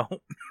dealer? no,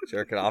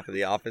 Jerking off in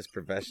the office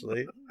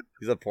professionally?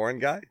 He's a porn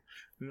guy?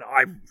 no,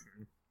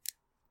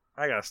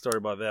 I got a story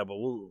about that, but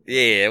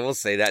Yeah, we'll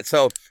say that.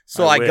 So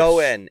I go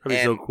in, That'd be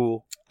and so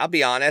cool. I'll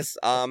be honest,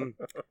 I'm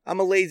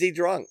a lazy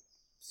drunk.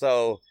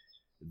 So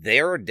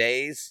there are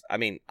days, I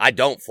mean, I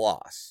don't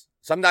floss.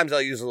 Sometimes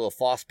I'll use a little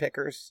floss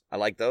pickers. I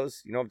like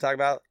those. You know what I'm talking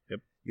about?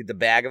 Yep. Get the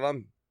bag of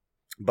them.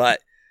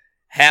 But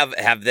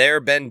have there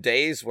been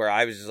days where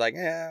I was just like,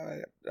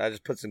 I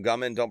just put some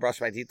gum in, don't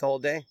brush my teeth the whole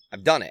day?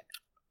 I've done it.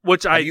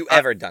 Have you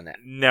ever done that?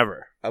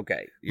 Never.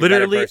 Okay. You're a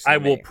better Literally, person I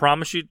than will me.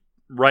 promise you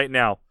right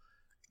now,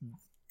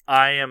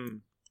 I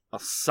am a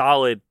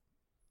solid.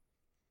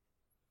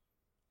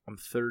 I'm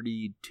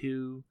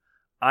 32.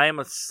 I am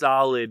a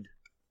solid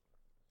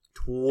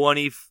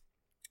 20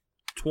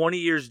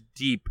 years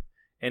deep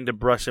into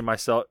brushing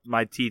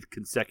my teeth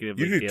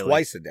consecutively. You do daily.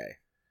 twice a day.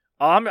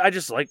 I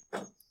just like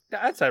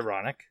that's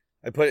ironic.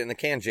 I put it in the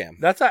can jam.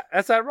 That's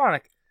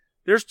ironic.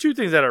 There's two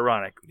things that are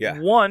ironic. Yeah.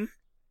 One,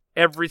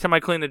 every time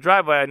I clean the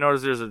driveway, I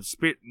notice there's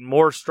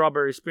more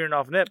strawberry spearing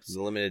off nips. It's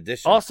a limited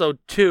edition. Also,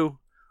 two,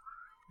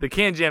 the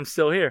can jam's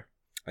still here.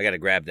 I got to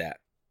grab that.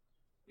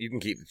 You can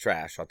keep the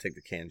trash. I'll take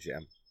the can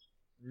jam.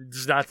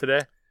 Just not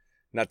today.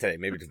 Not today,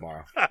 maybe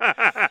tomorrow.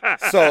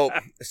 So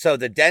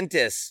the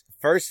dentist,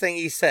 first thing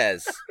he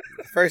says,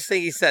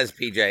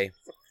 PJ,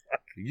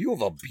 you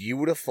have a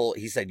beautiful,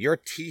 he said, your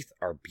teeth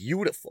are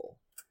beautiful.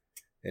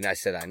 And I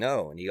said, I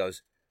know. And he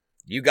goes,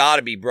 you got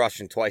to be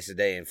brushing twice a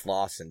day and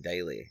flossing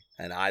daily.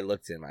 And I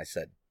looked at him, I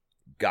said,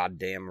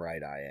 goddamn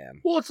right I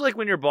am. Well, it's like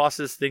when your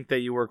bosses think that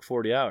you work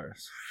 40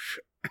 hours.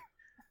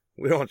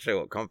 We don't say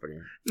what company.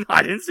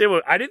 I didn't say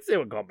what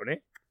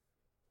company.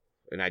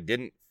 And I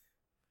didn't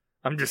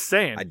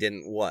saying.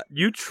 what?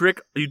 You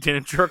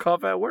didn't jerk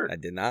off at work. I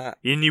did not.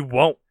 And you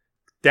won't.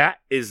 That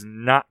is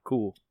not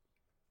cool.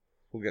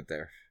 We'll get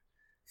there.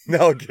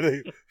 No,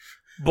 kidding.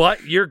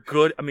 But you're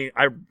good. I mean,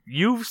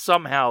 you've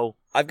somehow.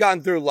 I've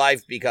gone through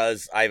life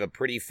because I have a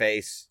pretty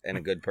face and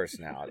a good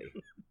personality.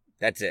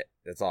 That's it.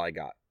 That's all I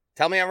got.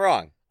 Tell me I'm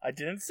wrong. I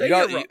didn't say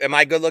you're wrong. Am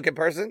I a good-looking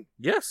person?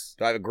 Yes.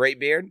 Do I have a great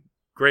beard?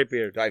 Great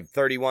beard. Do I have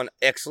 31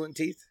 excellent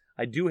teeth?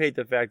 I do hate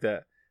the fact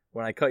that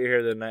when I cut your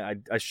hair the night,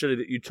 I should have.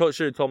 You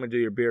should have told me to do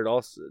your beard.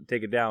 Also,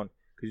 take it down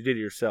because you did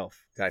it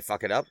yourself. Did I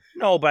fuck it up?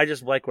 No, but I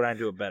just like when I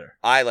do it better.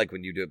 I like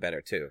when you do it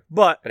better too.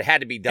 But it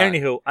had to be done.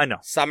 Anywho, I know.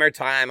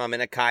 Summertime, I'm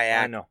in a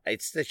kayak. I know.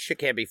 This shit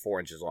can't be 4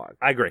 inches long.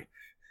 I agree.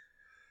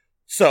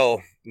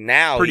 So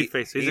now Pretty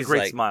face. He's a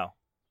great smile.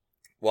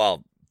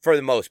 Well, for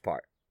the most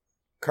part.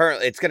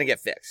 Currently, it's gonna get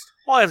fixed.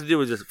 All I have to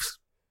do is just.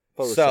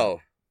 Photoshop. So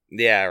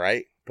yeah,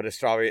 right. Put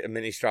a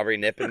mini strawberry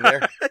nip in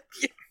there.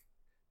 Yeah.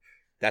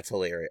 That's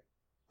hilarious.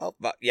 Oh,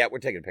 but yeah, we're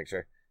taking a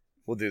picture.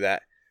 We'll do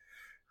that.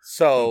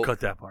 So We'll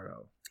cut that part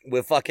out.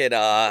 we'll fucking.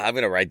 I'm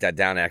gonna write that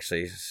down.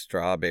 Actually,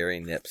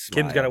 strawberry nip.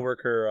 Smile. Kim's gonna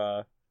work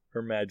her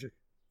magic.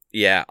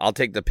 Yeah, I'll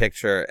take the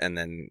picture and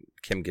then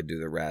Kim can do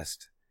the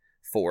rest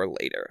for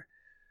later.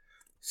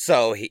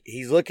 So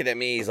he's looking at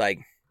me. He's like,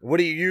 "What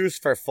do you use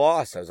for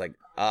floss?" I was like,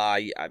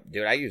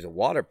 dude, I use a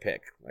water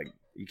pick. Like,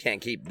 you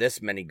can't keep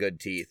this many good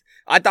teeth."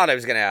 I thought I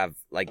was gonna have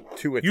like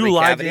 2 or 3 You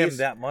lied cavities. to him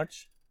that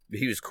much?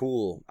 He was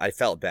cool. I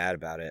felt bad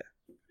about it.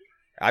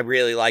 I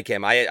really like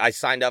him. I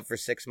signed up for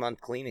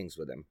 6-month cleanings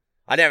with him.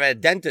 I never had a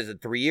dentist in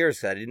 3 years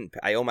because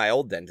I owe my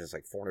old dentist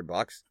like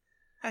 $400.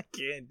 I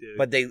can't, dude.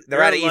 But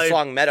they're at East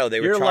Long Meadow.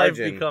 They were your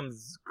charging. life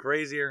becomes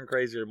crazier and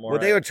crazier. More.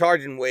 Well, they were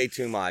charging way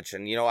too much,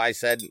 and I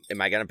said, "Am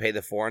I gonna pay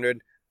the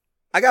 $400?"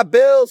 I got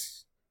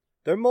bills.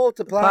 They're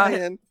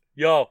multiplying.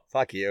 Yo,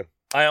 Fuck you.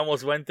 I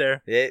almost went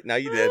there. Yeah, no,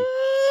 you did.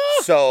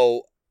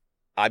 So,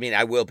 I mean,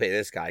 I will pay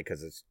this guy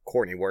because it's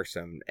Courtney works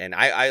him, and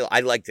I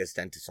like this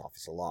dentist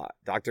office a lot.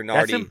 Dr.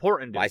 Nardi, That's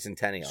important, dude.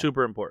 Bicentennial.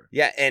 Super important.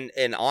 Yeah,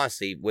 and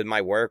honestly, with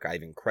my work, I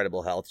have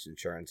incredible health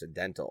insurance and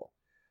dental.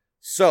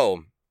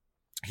 So,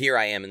 here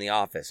I am in the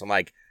office. I'm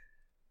like,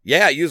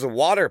 yeah, I use a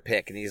water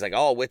pick. And he's like,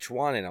 oh, which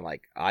one? And I'm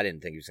like, I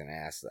didn't think he was going to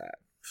ask that.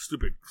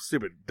 Stupid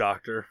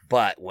doctor.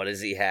 But what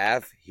does he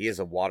have? He has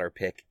a water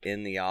pick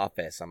in the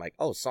office. I'm like,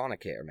 oh,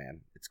 Sonicare,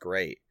 man. It's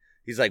great.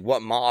 He's like,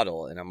 what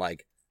model? And I'm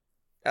like,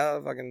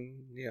 oh, fucking,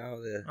 I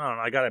don't know.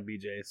 I got it at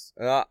BJ's.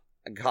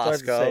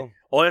 Costco.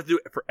 All I have to do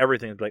for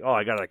everything is like, oh,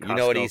 I got it at Costco. You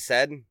know what he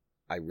said?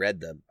 I read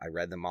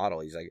the model.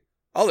 He's like,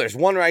 oh, there's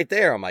one right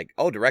there. I'm like,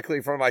 oh, directly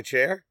in front of my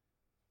chair?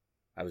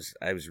 I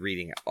was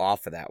reading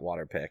off of that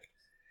water pick.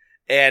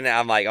 And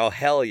I'm like, oh,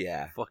 hell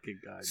yeah. Fucking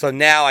God. So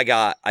now I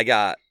got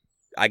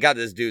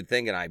this dude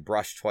thinking I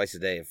brush twice a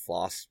day and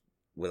floss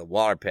with a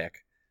water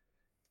pick.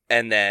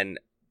 And then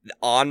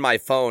on my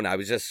phone, I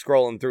was just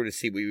scrolling through to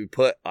see what we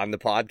put on the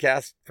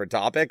podcast for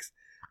topics.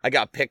 I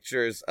got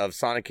pictures of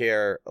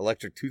Sonicare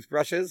electric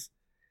toothbrushes.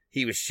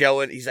 He was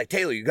showing, he's like,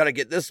 Taylor, you got to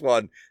get this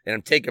one. And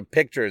I'm taking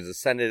pictures and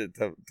sending it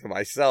to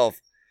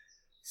myself.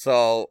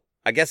 So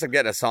I guess I'm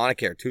getting a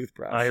Sonicare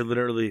toothbrush. I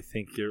literally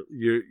think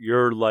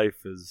your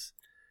life is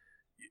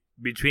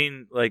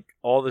between like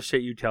all the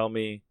shit you tell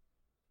me.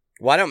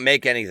 Well, I don't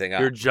make anything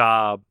up. Your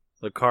job,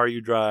 the car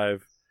you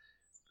drive.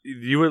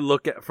 You would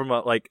look at from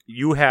a like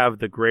you have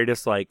the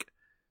greatest like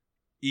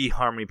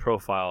eHarmony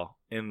profile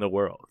in the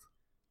world.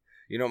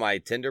 You know my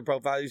Tinder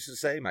profile used to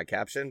say, my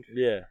caption?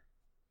 Yeah.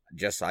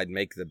 just I'd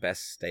make the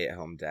best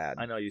stay-at-home dad.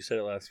 I know you said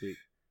it last week.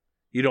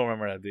 You don't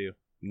remember that, do you?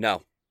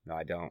 No,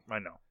 I don't. I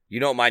know. You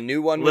know what my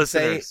new one would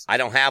say? Listeners. I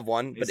don't have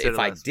one, You but said if it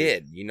I last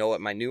did, you know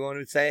what my new one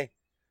would say?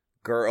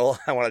 Girl,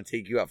 I want to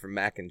take you out for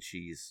mac and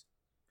cheese.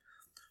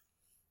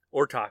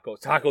 Or tacos.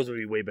 Tacos would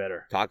be way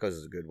better. Tacos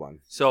is a good one.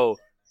 So,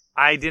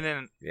 I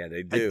didn't. Yeah,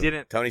 they do.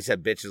 didn't- Tony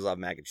said bitches love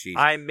mac and cheese.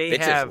 I may bitches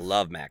have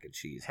love mac and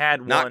cheese.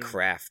 had Not one.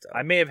 Kraft, though.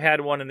 I may have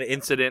had one in the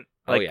incident.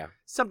 Oh, Like yeah.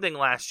 something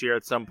last year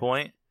at some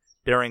point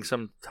during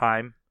some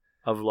time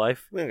of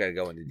life. We don't got to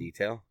go into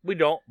detail. We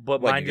don't,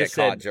 but What, mine you get just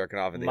caught said jerking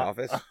off in the my-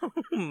 office?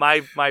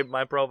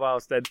 my profile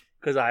said,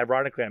 because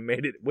ironically I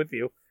made it with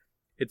you,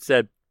 it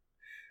said,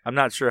 I'm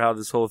not sure how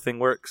this whole thing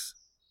works.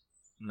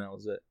 And that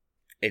was it.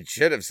 It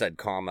should have said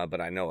comma, but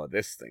I know how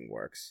this thing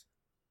works.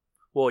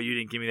 Well, you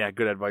didn't give me that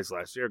good advice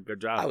last year. Good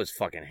job. I was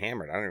fucking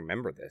hammered. I don't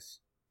remember this.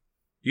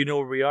 You know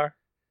where we are?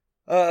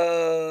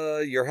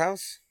 Your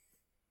house?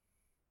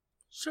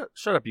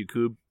 Shut up, you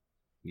coob.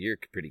 You're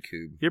pretty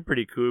cool. You're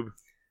pretty coob.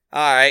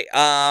 All right.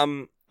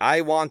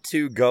 I want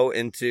to go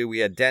into. We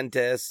had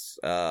dentists.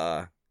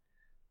 I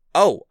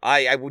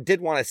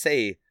did want to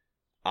say.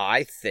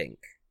 I think,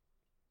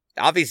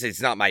 obviously,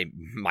 it's not my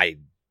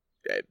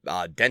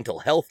dental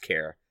health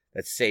care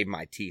that saved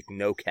my teeth.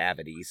 No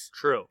cavities.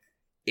 True.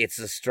 It's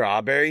the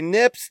strawberry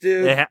nips,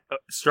 dude. It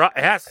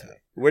has to.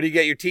 Where do you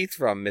get your teeth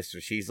from, Mr.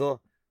 Sheasel?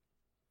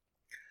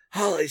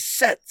 Holy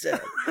shit,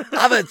 dude.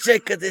 I'm a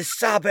drink of this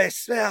strawberry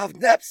smell of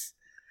nips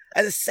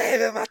and it's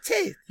saving my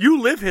teeth.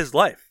 You live his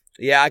life.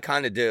 Yeah, I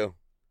kind of do.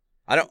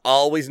 I don't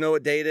always know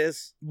what day it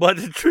is. But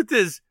the truth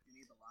is,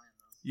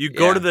 you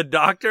go Yeah. to the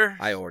doctor,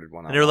 I ordered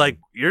one. and they're like,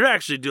 "You're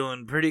actually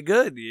doing pretty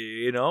good."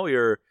 You know,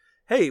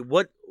 hey,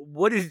 what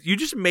is? You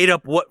just made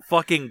up what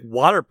fucking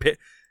water pick?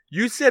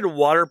 You said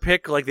water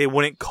pick like they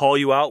wouldn't call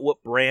you out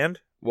what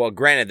brand. Well,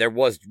 granted, there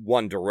was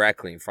one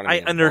directly in front of me. I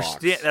in the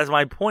understand. box. That's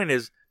my point.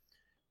 Is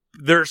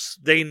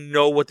they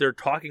know what they're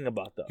talking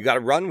about though. You got to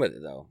run with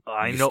it, though.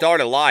 I you know. start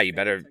a lie, you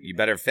better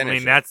I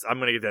finish. mean, I'm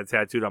gonna get that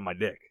tattooed on my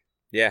dick.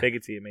 yeah, Take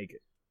it till you make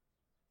it.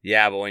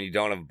 yeah. But when you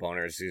don't have a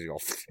boner, it's gonna go.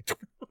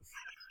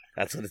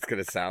 That's what it's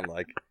gonna sound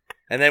like.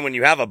 And then when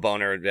you have a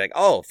boner, it'd be like,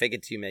 "Oh, fake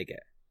it till you make it."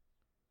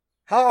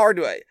 How hard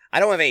do I? I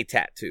don't have any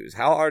tattoos.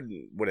 How hard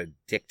would a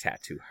dick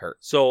tattoo hurt?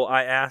 So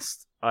I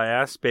asked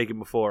Bacon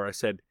before. I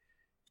said,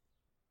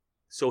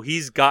 so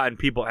he's gotten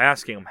people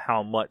asking him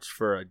how much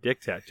for a dick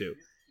tattoo,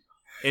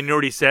 and you know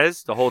what he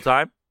says the whole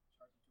time?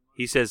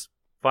 He says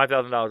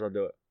 $5,000. I'll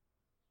do it.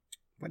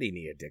 Why do you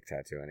need a dick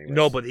tattoo anyway?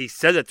 No, but he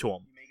says it to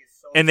him,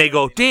 and they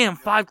go, "Damn,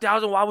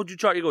 $5,000. Why would you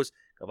charge?" He goes,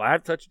 "If I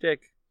have to touch your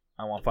dick,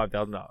 I want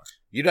 $5,000."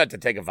 you'd have to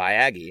take a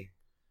Viagra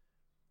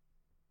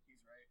He's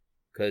right.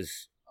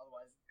 because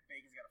Otherwise,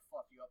 Bacon's got to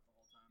fluff you up the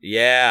whole time.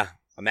 yeah.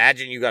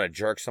 Imagine you got to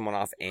jerk someone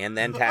off and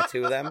then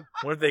tattoo them.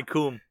 What if they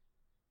coom?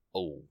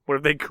 Oh. What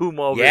if they coom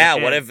over? Yeah,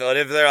 your what hand?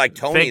 if they're like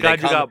Tony?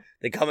 Thank God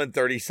They come in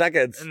 30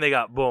 seconds. And they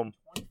got boom.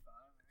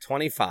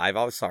 25.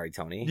 Oh, sorry,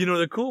 Tony. You know,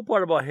 the cool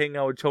part about hanging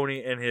out with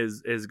Tony and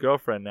his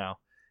girlfriend now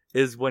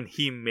is when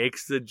he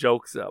makes the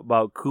jokes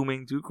about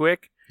cooming too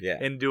quick Yeah.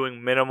 and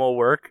doing minimal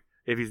work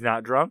if he's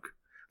not drunk.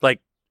 Like,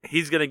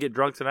 he's going to get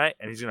drunk tonight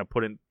and he's going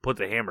to put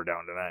the hammer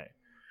down tonight.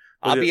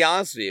 I'll be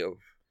honest with you.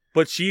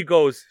 But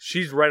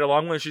she's right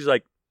along with it. She's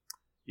like,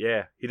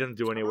 yeah, he doesn't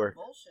do any work.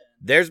 Bullshit.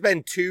 There's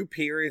been 2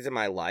 periods in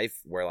my life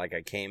where like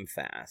I came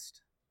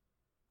fast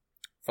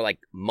for like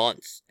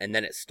months and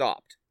then it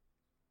stopped.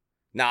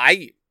 Now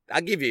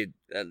I'll give you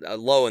a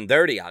low and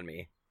dirty on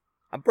me.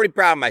 I'm pretty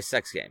proud of my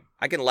sex game.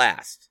 I can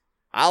last.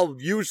 I'll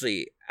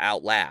usually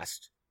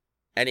outlast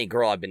any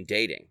girl I've been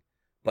dating.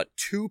 But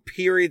 2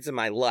 periods in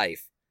my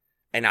life,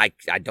 and I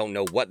don't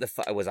know what the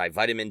fuck was. I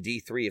vitamin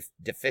D3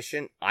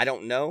 deficient? I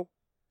don't know.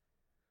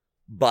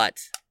 But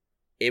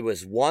it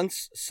was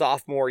once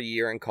sophomore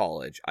year in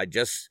college.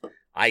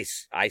 I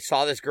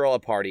saw this girl at a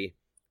party.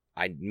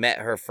 I met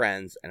her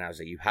friends, and I was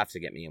like, you have to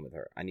get me in with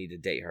her. I need to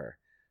date her.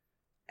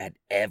 And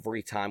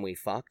every time we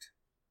fucked,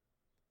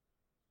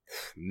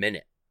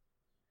 minute.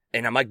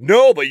 And I'm like,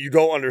 no, but you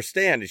don't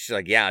understand. And she's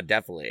like, yeah,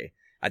 definitely.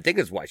 I think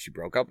it's why she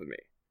broke up with me.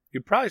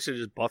 You probably should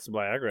have just bought some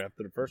Viagra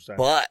after the first time.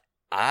 But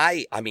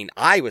I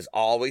was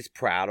always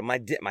proud of my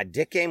dick. My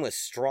dick game was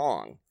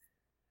strong.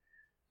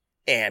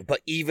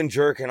 But even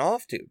jerking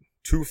off, dude,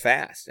 too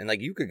fast. And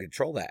like, you could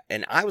control that.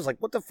 And I was like,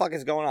 what the fuck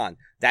is going on?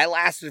 That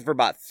lasted for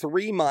about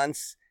 3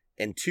 months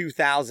in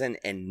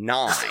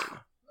 2009.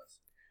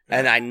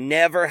 And I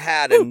never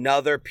had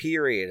another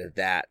period of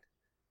that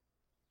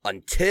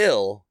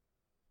until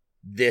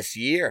this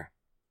year.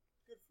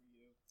 Good for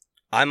you.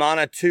 I'm on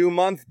a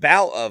 2-month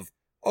bout of,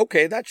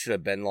 okay, that should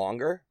have been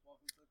longer.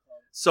 Welcome to the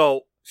club.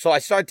 So So I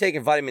started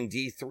taking vitamin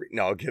D3.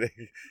 No, I'm kidding.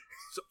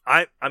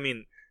 I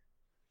mean,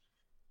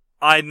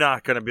 I'm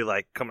not gonna be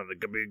like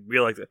be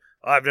like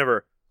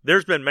that.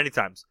 There's been many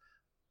times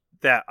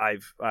that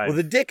I've Well,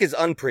 the dick is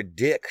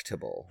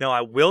unpredictable. Now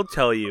I will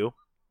tell you.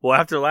 Well,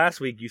 after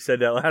last week, you said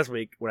that last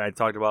week when I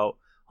talked about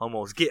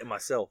almost getting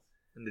myself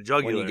in the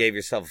jugular. When you gave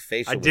yourself a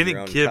facial, I with your didn't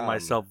own give cum.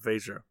 myself a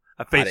facial.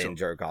 I didn't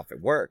jerk off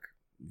at work.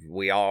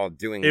 We all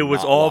doing. It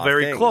was a all lot of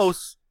very things.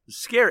 close.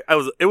 scary.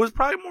 It was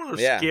probably one of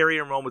the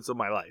scarier moments of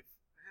my life.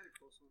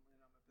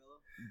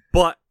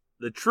 But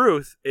the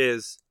truth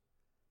is,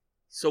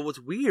 so what's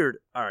weird,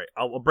 all right,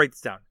 I'll break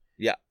this down.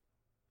 Yeah.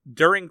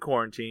 During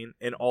quarantine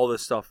and all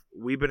this stuff,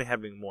 we've been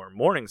having more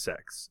morning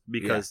sex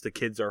because the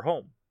kids are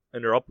home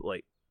and they're up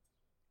late.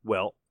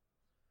 Well,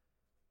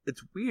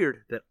 it's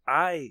weird that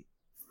I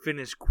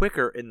finish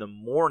quicker in the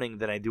morning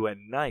than I do at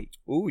night.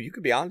 Ooh, you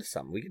could be onto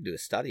something. We could do a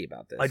study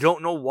about this. I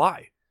don't know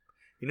why.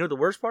 You know what the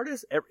worst part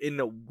is?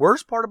 The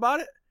worst part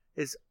about it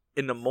is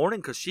in the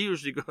morning, because she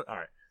usually goes, all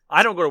right,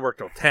 I don't go to work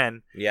till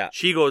 10. Yeah.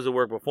 She goes to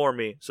work before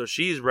me, so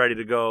she's ready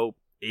to go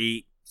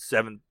 8,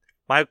 7.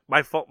 My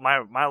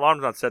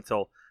alarm's not set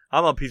till,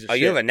 I'm a piece of shit. Oh,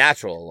 you have a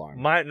natural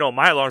alarm. My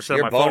alarm's set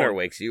on my phone. Your boner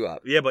wakes you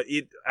up. Yeah, but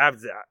I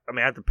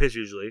have to piss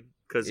usually.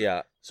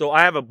 Yeah. So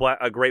I have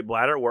a great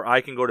bladder where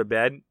I can go to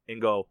bed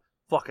and go,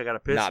 fuck, I got to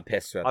piss. Not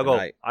piss throughout the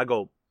night.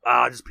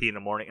 I'll just pee in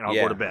the morning and I'll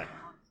go to bed.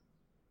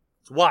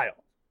 It's wild.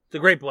 It's a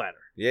great bladder.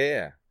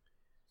 Yeah.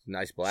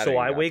 Nice bladder. So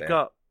I wake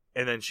up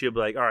and then she'll be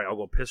like, all right, I'll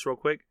go piss real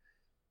quick.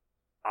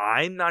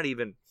 I'm not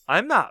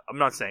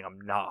saying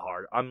I'm not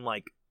hard. I'm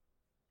like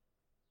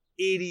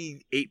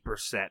 88%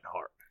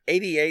 hard.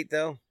 88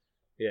 though?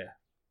 Yeah.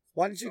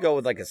 Why didn't you go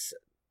with like a...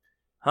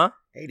 Huh?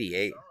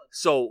 88.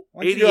 So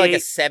why don't you do like a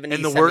 70,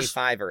 and the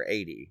 75, or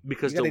 80?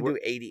 Because you gotta do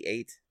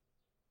 88?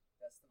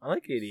 I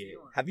like 88.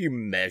 Have you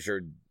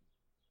measured?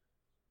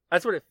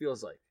 That's what it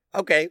feels like.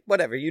 Okay,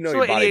 whatever. You know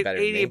your body better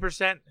than me.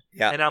 88%.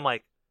 Yeah. And I'm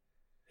like,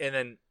 and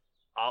then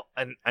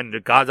and the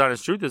God's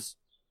honest truth is,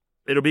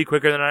 it'll be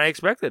quicker than I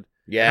expected.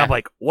 Yeah. And I'm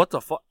like, what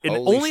the fuck?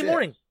 Holy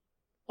shit.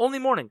 Only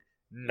morning.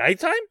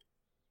 Nighttime?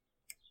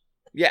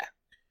 Yeah.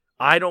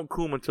 I don't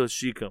come until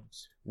she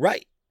comes.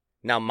 Right.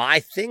 Now, my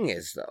thing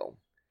is, though,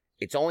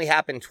 it's only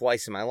happened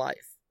twice in my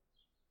life.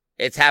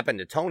 It's happened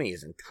to Tony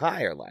his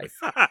entire life.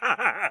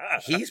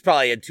 He's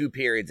probably had 2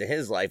 periods in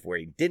his life where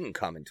he didn't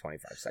come in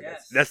 25 seconds.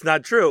 Yes. That's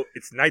not true.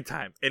 It's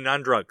nighttime and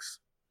on drugs.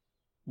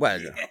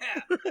 Well, Yeah.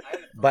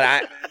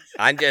 but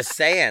I'm just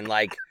saying,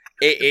 like,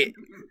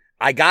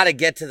 I got to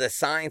get to the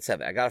science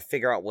of it. I got to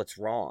figure out what's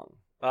wrong.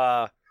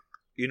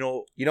 You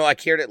know, I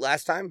cured it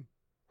last time?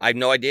 I have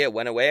no idea. It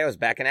went away. I was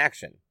back in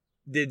action.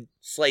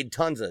 Slayed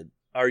tons of...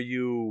 Are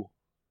you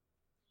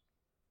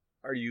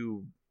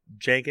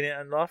janking it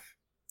enough?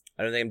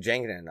 I don't think I'm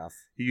janking it enough.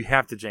 You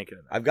have to jank it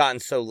enough. I've gotten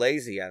so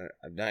lazy. I'm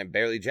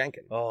barely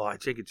janking. Oh, I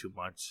jank it too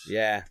much.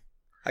 Yeah.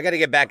 I got to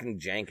get back in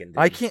janking. Dude.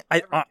 I can't.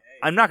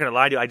 I'm not gonna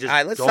lie to you. I just. All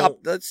right,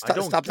 let's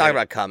stop talking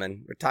about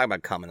coming. We're talking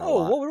about coming a lot.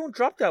 Oh, well, we don't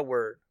drop that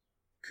word.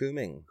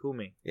 Cooming.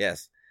 It's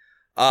Yes.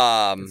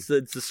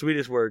 the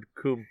sweetest word.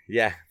 Coom.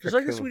 Yeah. Just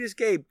like the sweetest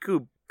game.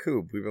 Coob.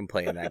 Coob. We've been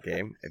playing that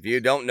game. If you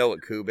don't know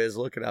what Coob is,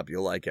 look it up.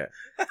 You'll like it.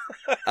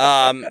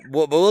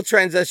 We'll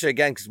transition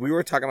again because we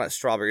were talking about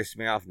strawberry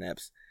smear-off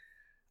nips.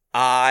 So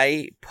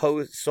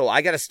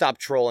I got to stop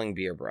trolling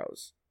Beer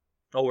Bros.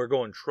 Oh, we're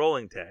going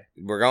trolling tay.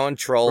 We're going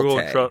troll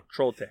tay.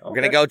 Troll tay. Okay. We're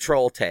going to go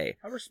troll tay.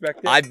 I respect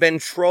it. I've been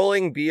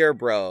trolling Beer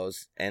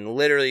Bros, and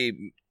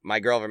literally my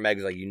girlfriend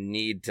Meg's like, you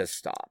need to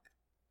stop.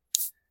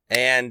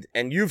 And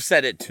you've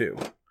said it too.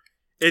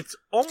 It's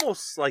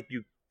almost like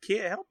you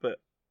can't help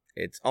it.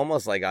 It's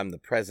almost like I'm the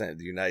president of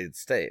the United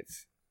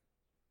States.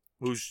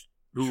 Who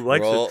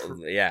likes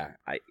it? Yeah.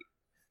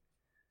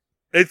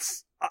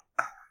 It's...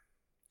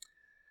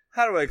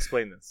 how do I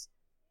explain this?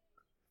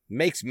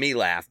 Makes me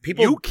laugh.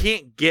 You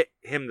can't get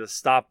him to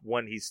stop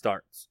when he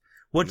starts.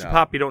 Once you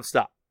pop, you don't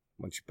stop.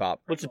 Once you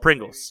pop. What's the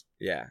Pringles?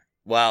 Yeah.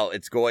 Well,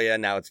 it's Goya,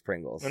 now it's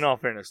Pringles. In all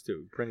fairness,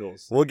 too.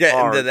 Pringles. We'll get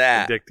into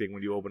that. Addicting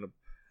when you open them.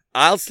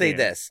 I'll say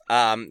this.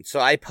 So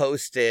I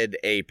posted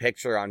a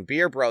picture on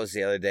Beer Bros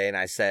the other day, and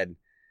I said,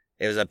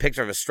 it was a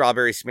picture of a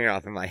strawberry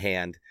smear-off in my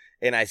hand,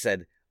 and I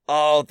said,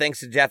 oh, thanks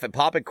to Jeff at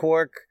Pop and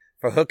Cork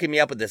for hooking me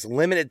up with this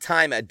limited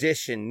time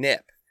edition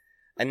nip.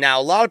 And now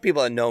a lot of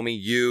people that know me,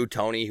 you,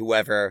 Tony,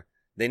 whoever,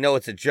 they know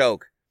it's a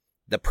joke.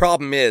 The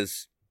problem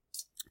is,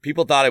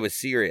 people thought it was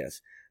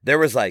serious. There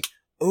was like,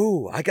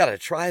 ooh, I gotta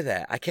try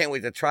that. I can't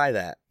wait to try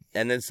that.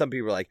 And then some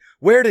people were like,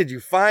 where did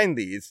you find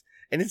these?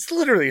 And it's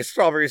literally a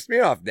strawberry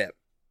smear-off dip.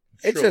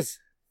 It's true. just...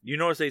 You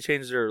notice they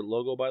changed their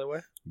logo, by the way?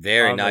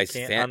 Very on nice.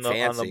 On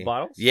the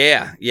bottles?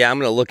 Yeah, I'm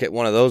going to look at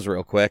one of those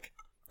real quick.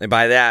 And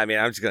by that, I mean,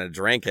 I'm just going to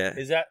drink it.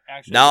 Is that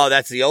actually... No,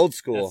 that's the old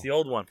school. That's the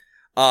old one.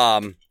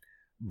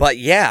 But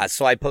yeah,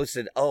 so I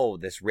posted,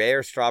 this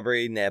rare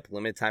strawberry nip,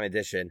 limited time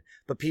edition,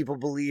 but people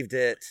believed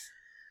it.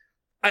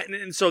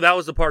 And so that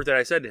was the part that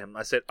I said to him.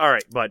 I said, all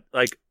right, but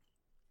like,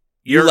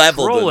 You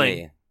leveled with trolling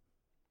me.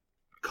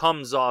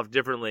 Comes off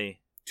differently.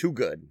 Too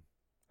good.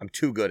 I'm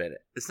too good at it.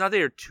 It's not that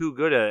you're too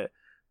good at it,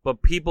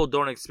 but people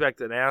don't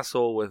expect an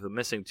asshole with a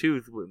missing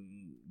tooth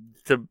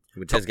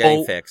Which is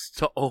getting fixed.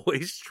 To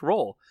always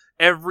troll.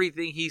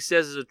 Everything he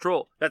says is a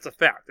troll. That's a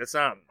fact.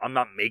 I'm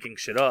not making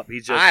shit up.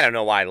 I don't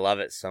know why I love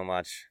it so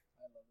much.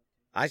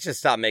 I should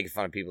stop making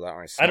fun of people that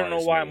aren't smart. I don't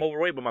know why I'm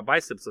overweight, but my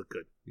biceps look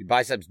good. Your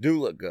biceps do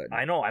look good.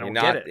 I know. I don't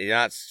get it. You're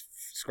not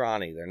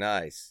scrawny. They're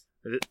nice.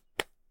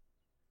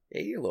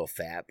 Yeah, you're a little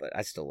fat, but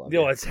I still love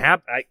Yo, it. it's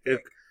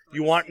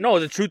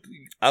the truth.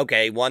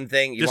 Okay, one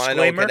thing. You want to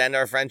know what Disclaimer? could end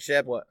our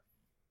friendship? What?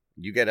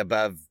 You get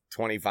above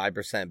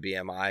 25%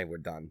 BMI, we're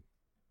done.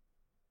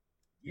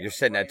 You're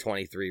sitting at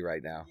 23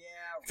 right now.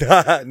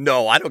 Yeah.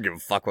 No, I don't give a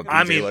fuck what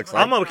BJ looks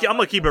like. I'm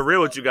gonna keep it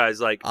real with you guys.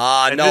 Like,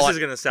 and no, this is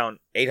gonna sound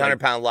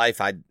 800-pound life.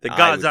 the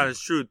God's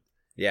honest truth.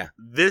 Yeah.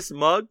 This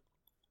mug,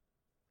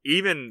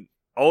 even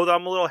although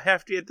I'm a little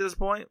hefty at this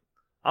point,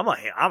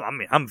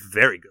 I'm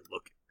very good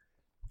looking.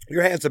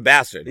 You're a handsome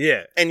bastard.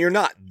 Yeah. And you're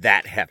not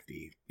that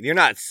hefty. You're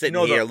not sitting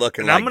here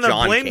looking and like I'm gonna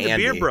John blame Candy.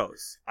 the beer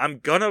bros. I'm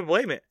gonna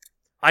blame it.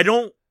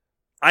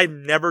 I've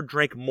never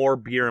drank more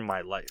beer in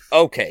my life.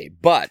 Okay,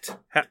 but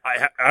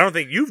I don't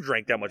think you've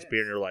drank that much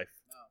beer in your life.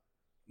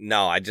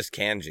 no, I just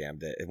can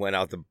jammed it. It went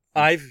out the.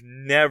 I've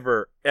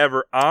never,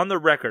 ever, on the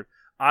record,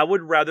 I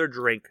would rather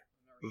drink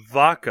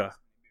vodka.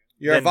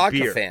 You're a than vodka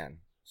beer. fan.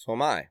 So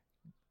am I.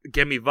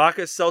 Give me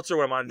vodka seltzer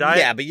when I'm on diet.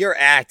 Yeah, but you're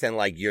acting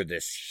like you're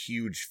this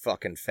huge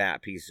fucking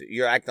fat piece.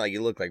 You're acting like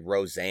you look like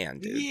Roseanne,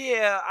 dude.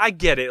 Yeah, I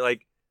get it.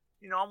 Like,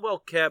 I'm well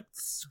kept.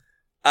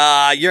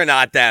 You're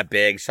not that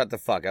big. Shut the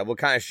fuck up. What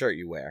kind of shirt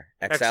you wear?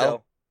 XL? XL.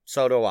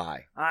 So do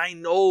I. I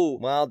know.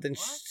 Well, then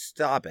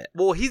stop it.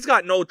 Well, he's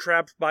got no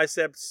traps,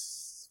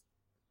 biceps,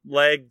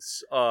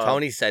 legs.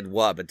 Tony said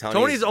what? But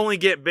Tony's only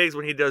getting big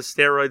when he does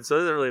steroids, so it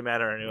doesn't really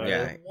matter anyway.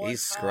 Yeah,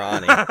 he's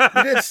scrawny.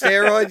 You did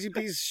steroids, you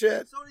piece of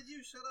shit. So did you.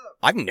 Shut up.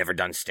 I've never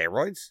done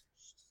steroids.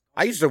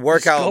 I used to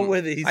work Just out. go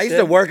with it, he I used said.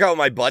 to work out with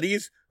my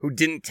buddies who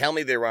didn't tell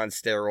me they were on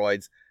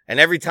steroids, and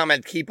every time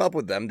I'd keep up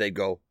with them, they'd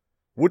go,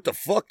 "What the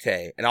fuck,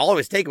 Tay?" And all I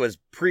always take was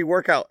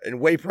pre-workout and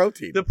whey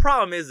protein. The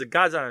problem is, the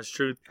God's honest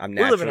truth, I'm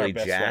we're living our naturally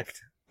best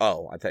jacked.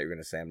 Oh, I thought you were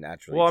gonna say I'm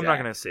naturally. well, I'm not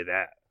jacked. going to say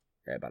that.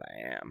 Yeah, but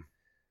I am.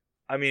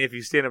 I mean, if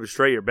you stand up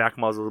straight, your back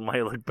muscles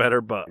might look better,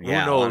 but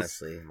Yeah, who knows?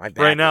 honestly, my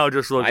back Right now, is- it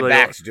just looks my like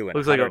back's doing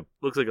looks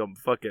like a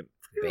fucking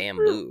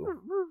bamboo.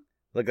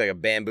 Look like a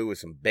bamboo with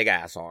some big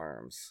ass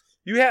arms.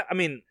 You have. I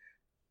mean,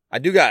 I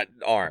do got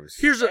arms.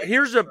 here's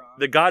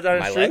the God's my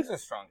honest legs truth.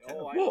 are strong too.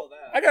 Oh, I Well, know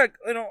that. I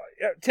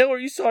got Taylor.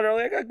 You saw it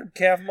earlier. I got good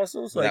calf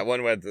muscles. Like, That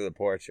one went through the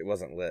porch. It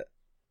wasn't lit.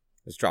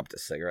 Just dropped a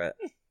cigarette.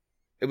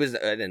 It was. I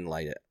didn't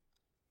light it.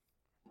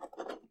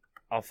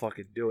 I'll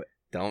fucking do it.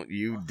 Don't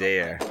you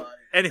dare.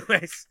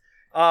 Anyways,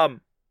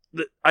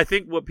 I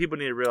think what people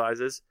need to realize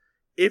is,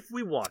 if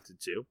we wanted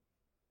to,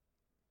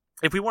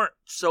 if we weren't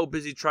so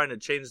busy trying to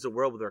change the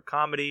world with our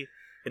comedy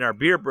and our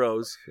beer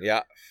bros,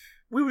 Yeah.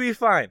 we would be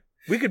fine.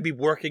 We could be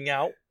working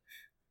out.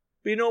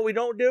 But you know what we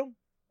don't do?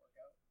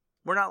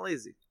 We're not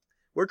lazy.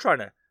 We're trying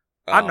to.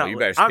 Oh, I'm not. you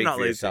better I'm speak not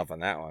for lazy. yourself on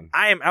that one.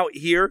 I am out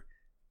here.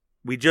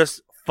 We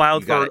just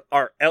filed You got for it.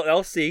 our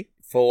LLC.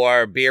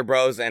 For Beer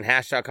Bros and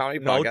Hashtag Comedy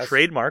No Podcast.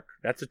 trademark.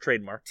 That's a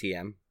trademark.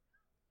 TM.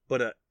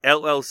 But a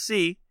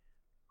LLC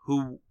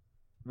who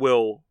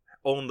will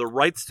own the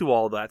rights to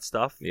all that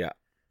stuff. Yeah.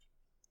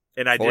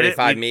 And I did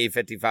 45 it. me,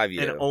 55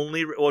 you. And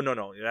only. Oh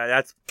no.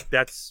 That's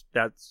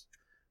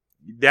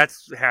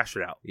hash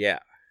it out. Yeah.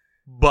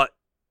 But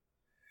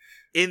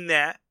in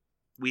that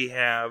we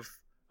have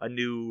a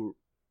new.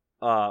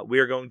 We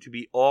are going to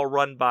be all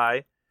run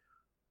by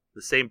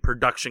the same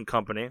production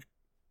company.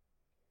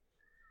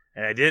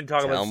 And I didn't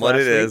talk Tell about 'em this what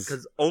last it week is.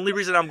 because only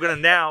reason I'm gonna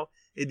now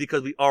is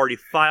because we already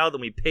filed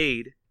and we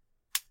paid,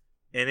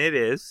 and it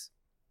is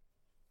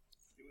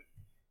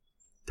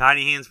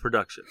Tiny Hands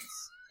Productions.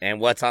 And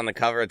what's on the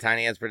cover of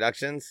Tiny Hands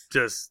Productions?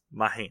 Just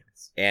my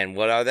hands. And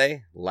what are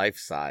they?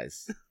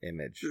 Life-size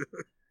image.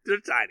 They're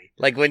tiny.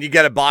 Like when you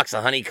get a box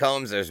of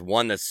honeycombs, there's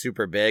one that's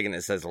super big and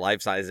it says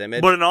life-size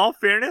image. But in all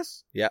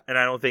fairness, Yeah. and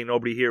I don't think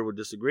nobody here would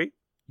disagree.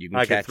 You can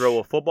I can catch. throw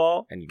a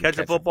football, and you can catch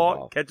a football,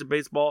 football. catch a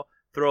baseball,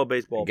 throw a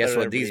baseball. And guess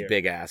better than what these everybody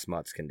here. big ass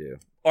mutts can do?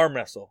 Arm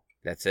wrestle.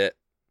 That's it.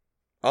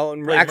 Oh,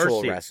 and Play actual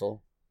Mercy.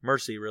 wrestle.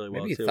 Mercy really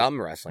well Maybe too.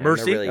 thumb wrestling. I'm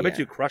Mercy, really- I bet yeah.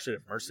 you crush it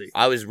at Mercy.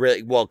 I was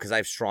really well because I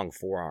have strong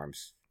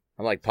forearms.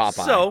 I'm like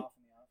Popeye. So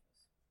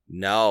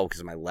no,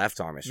 because my left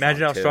arm is strong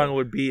imagine how too. strong it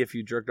would be if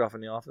you jerked off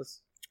in the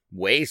office.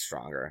 Way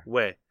stronger.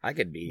 Way. I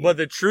could be. But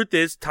the truth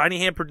is, Tiny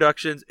Hand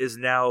Productions is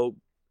now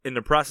in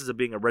the process of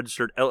being a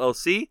registered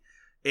LLC,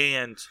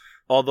 and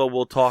although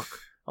we'll talk,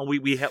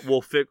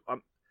 we'll fix.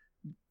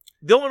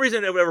 The only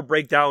reason it would ever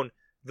break down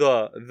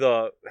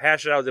the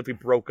hash it out is if we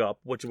broke up,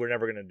 which we're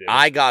never gonna do.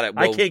 I got it.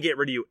 I Well, can't get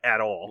rid of you at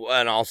all.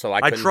 And also, I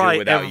I couldn't try do it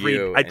without every.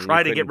 you. I and try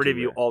you to get couldn't rid of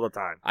do you it. all the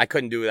time. I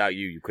couldn't do it without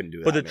you. You couldn't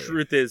do it But the without me.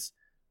 truth is,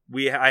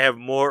 I have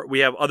more. We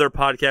have other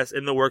podcasts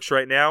in the works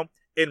right now,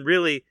 and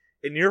really,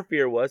 and your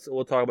fear was,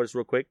 we'll talk about this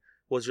real quick.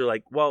 Was you're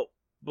like, well,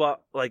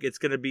 but like it's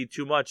gonna be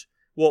too much.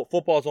 Well,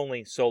 football's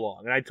only so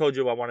long, and I told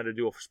you I wanted to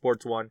do a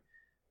sports one.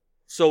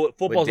 So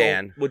football's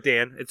Dan. with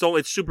Dan.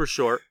 It's super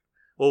short.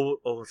 Well,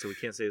 so we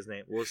can't say his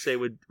name. We'll say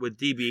with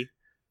DB.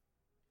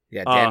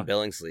 Yeah, Dan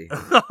Billingsley.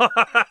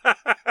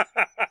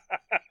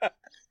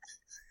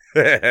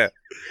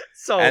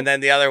 So And then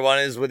the other one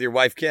is with your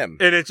wife Kim.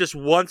 and it's just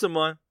once a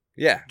month.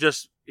 Yeah.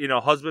 Just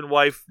husband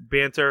wife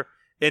banter,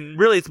 and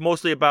really it's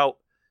mostly about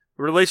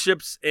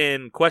relationships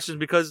and questions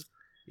because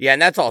Yeah,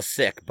 and that's all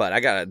sick, but I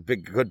got a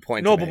good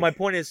point no, to but make. my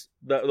point is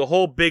the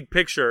whole big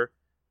picture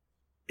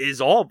is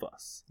all of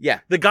us. Yeah.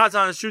 The God's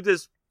honest truth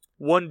is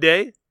one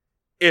day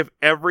if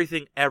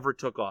everything ever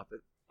took off,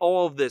 if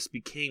all of this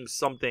became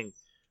something,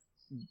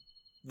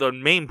 the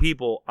main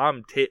people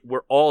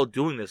we're all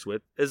doing this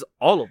with is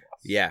all of us.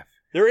 Yeah.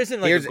 There isn't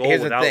like a goal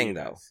here's without the thing, you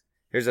though. guys.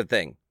 Here's the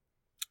thing.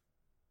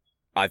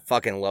 I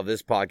fucking love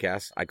this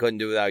podcast. I couldn't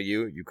do it without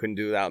you. You couldn't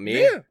do it without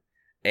me. Yeah.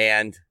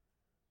 And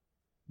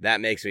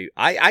that makes me...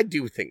 I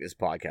do think this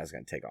podcast is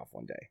going to take off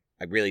one day.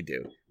 I really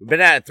do. We've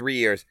been at it 3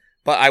 years.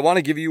 But I want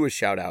to give you a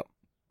shout out.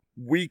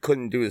 We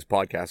couldn't do this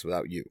podcast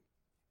without you.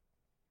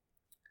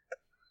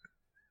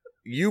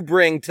 You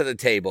bring to the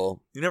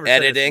table You never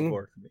said this editing.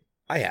 before to me.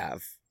 I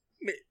have.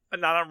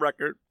 Not on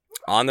record.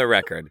 On the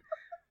record.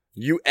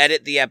 You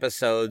edit the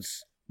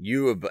episodes.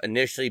 You have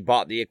initially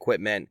bought the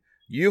equipment.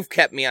 You've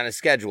kept me on a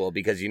schedule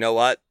because you know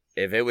what?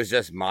 If it was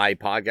just my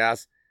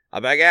podcast,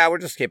 I'd be like, yeah, we're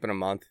just skipping a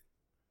month.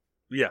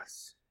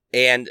 Yes.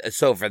 And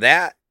so for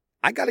that,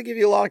 I got to give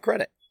you a lot of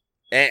credit.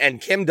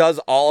 And Kim does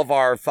all of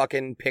our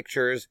fucking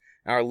pictures,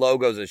 our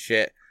logos and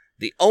shit.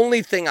 The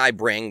only thing I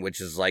bring,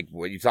 which is like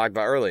what you talked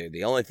about earlier,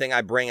 the only thing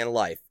I bring in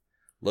life,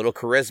 little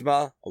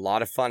charisma, a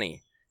lot of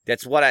funny.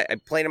 That's what I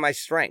play to my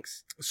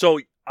strengths. So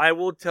I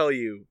will tell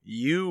you,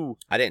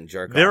 I didn't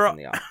jerk There off are-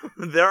 in the off.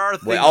 there are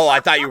things. Wait,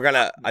 I thought you were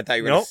gonna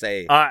Nope.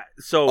 say.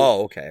 So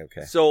Oh, okay.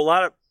 So a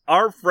lot of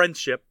our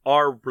friendship,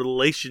 our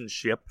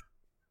relationship,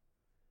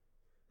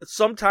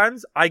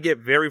 sometimes I get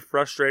very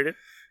frustrated,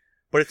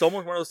 but it's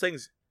almost one of those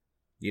things.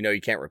 You know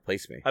you can't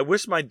replace me. I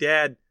wish my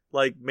dad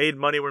made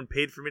money when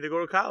paid for me to go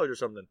to college or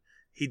something.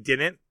 He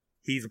didn't.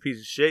 He's a piece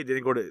of shit.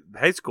 Didn't go to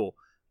high school,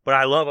 but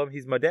I love him.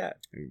 He's my dad.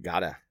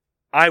 Gotta.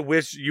 I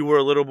wish you were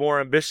a little more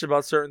ambitious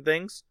about certain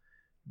things.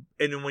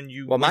 And then when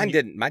you Well, when mine you-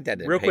 didn't. My dad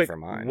didn't real pay quick, for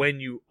mine.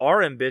 when you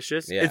are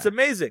ambitious, Yeah. it's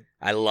amazing.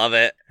 I love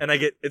it. And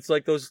it's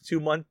like those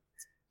 2 months.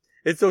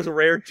 It's those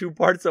rare 2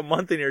 parts a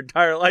month in your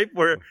entire life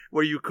where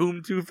you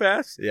coom too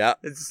fast. Yeah.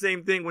 It's the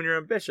same thing when you're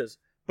ambitious,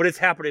 but it's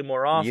happening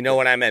more often. You know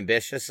when I'm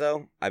ambitious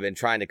though? I've been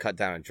trying to cut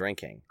down on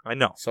drinking, I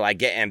know. so I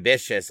get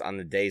ambitious on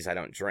the days I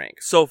don't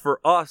drink. So for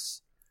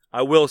us,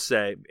 I will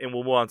say, and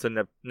we'll move on to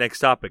the next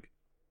topic.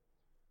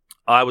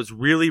 I was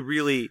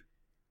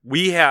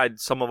we had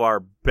some of our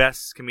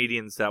best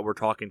comedians that were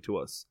talking to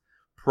us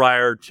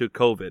prior to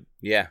COVID,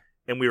 Yeah,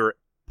 and we were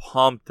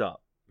pumped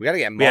up. we gotta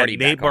get We had Marty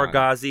Nate back on.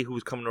 Bargazzi, who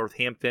was coming to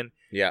Northampton.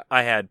 Yeah,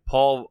 I had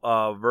Paul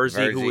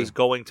Verzi, who Verzi. was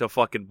going to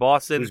fucking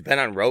Boston. who's been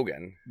on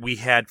Rogan? We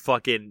had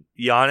fucking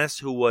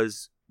Giannis, who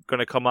was going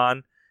to come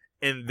on.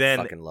 And then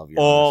Fucking love you.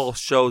 all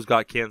shows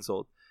got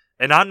canceled.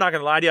 And I'm not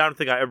going to lie to you, I don't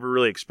think I ever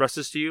really expressed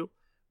this to you.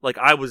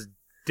 I was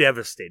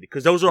devastated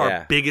because those are Yeah.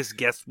 our biggest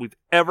guests we've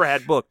ever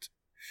had booked.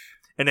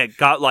 And it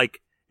got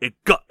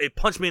it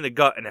punched me in the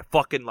gut and it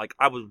fucking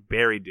I was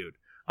buried, dude.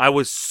 I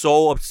was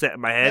so upset in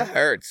my head. That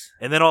hurts.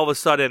 And then all of a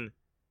sudden,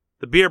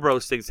 the Beer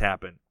Bros things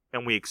happen.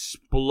 And we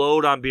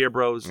explode on Beer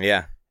Bros.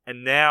 Yeah,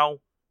 And now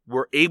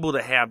we're able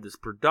to have this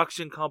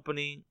production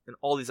company and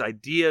all these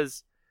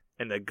ideas.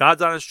 And the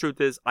God's honest truth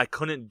is, I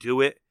couldn't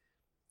do it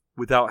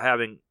without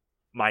having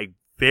my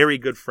very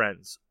good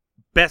friends,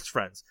 best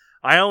friends.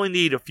 I only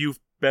need a few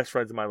best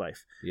friends in my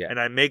life. yeah. And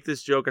I make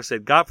this joke. I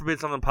said, God forbid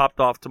something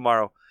popped off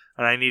tomorrow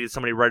and I needed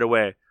somebody right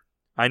away.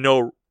 I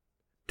know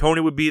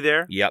Tony would be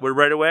there Yep.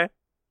 right away.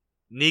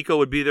 Nico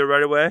would be there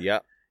right away.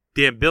 Yep.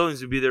 Dan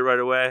Billings would be there right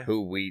away.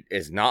 Who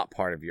is not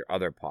part of your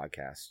other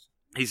podcast?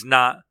 He's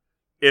not.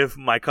 If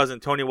my cousin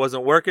Tony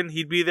wasn't working,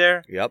 he'd be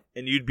there. Yep.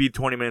 And you'd be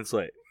 20 minutes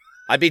late.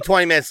 I'd be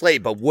 20 minutes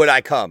late, but would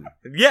I come?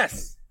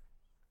 Yes.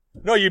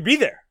 No, you'd be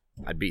there.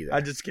 I'd be there.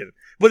 I'm just kidding.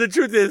 But the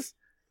truth is,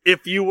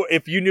 if you knew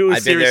it was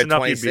I've been serious there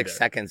enough, you'd be 26 there.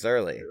 seconds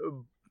early.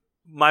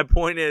 My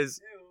point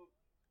is,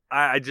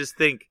 I just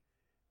think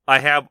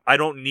I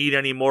don't need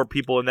any more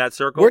people in that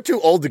circle. We're too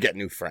old to get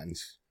new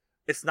friends.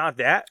 It's not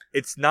that.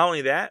 It's not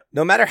only that.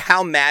 No matter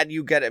how mad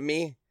you get at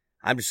me,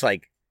 I'm just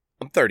like,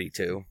 I'm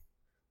 32.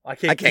 I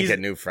can't get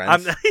new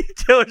friends.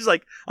 Taylor's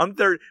like, I'm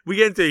 30. We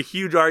get into a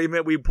huge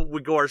argument. We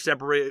go our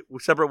separate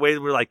ways.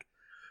 We're like,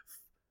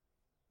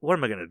 what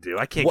am I gonna do?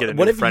 I can't get a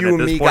What new if friend you at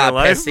and this me point in got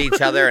life. pissed at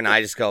each other and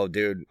I just go,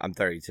 dude, I'm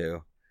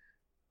 32.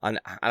 I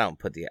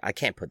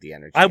can't put the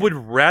energy. I in. would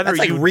rather That's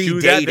like you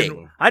do that redating.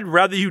 than I'd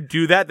rather you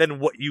do that than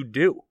what you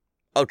do.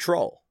 Oh,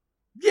 troll.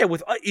 Yeah,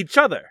 with each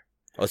other.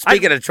 Oh,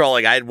 speaking of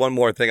trolling, I had one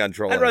more thing on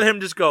trolling. I'd rather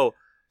him just go,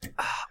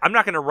 I'm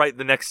not going to write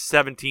the next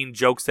 17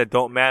 jokes that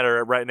don't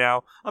matter right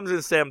now. I'm just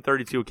going to say I'm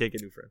 32, can't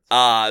get new friends.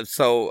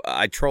 So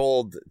I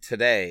trolled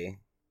today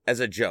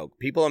as a joke.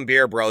 People in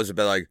Beer Bros have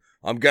been like,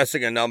 I'm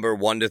guessing a number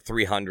 1 to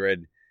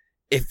 300.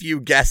 If you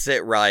guess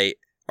it right,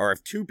 or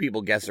if 2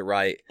 people guess it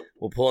right,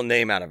 we'll pull a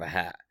name out of a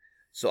hat.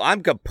 So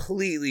I'm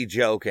completely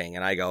joking,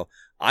 and I go,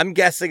 I'm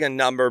guessing a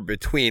number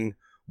between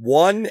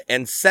 1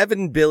 and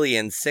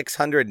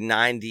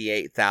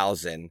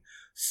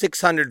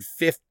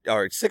 7,698,650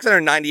 or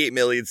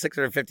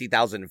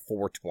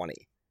 698,650,420.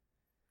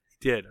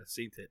 Did. I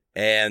seen it.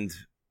 And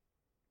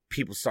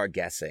people start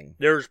guessing.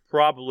 There's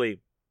probably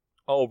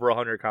over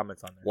 100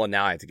 comments on there. Well,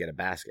 now I have to get a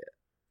basket.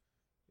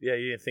 Yeah,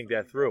 you didn't think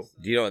that through.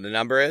 Do you know what the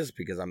number is?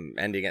 Because I'm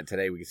ending it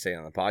today. We can say it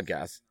on the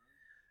podcast.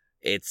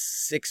 It's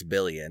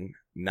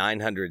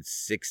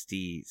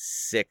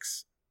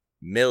 6,966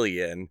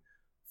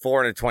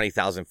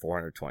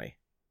 69,420,420.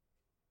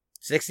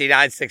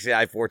 69,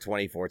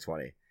 420,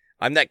 420.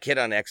 I'm that kid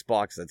on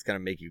Xbox that's going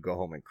to make you go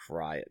home and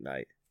cry at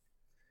night.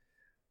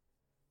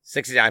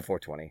 69,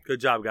 420. Good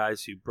job,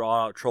 guys. You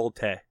brought out Troll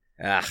Tay.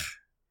 Ugh.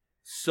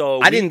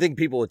 So I didn't think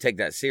people would take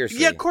that seriously.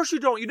 Yeah, of course you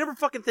don't. You never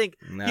fucking think.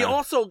 No. He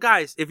also,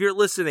 guys, if you're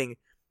listening,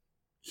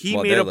 he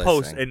Well, made a they're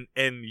post, listening.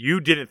 and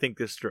you didn't think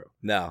this through.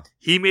 No.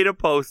 He made a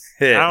post.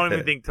 I don't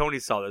even think Tony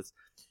saw this.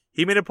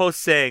 He made a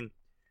post saying,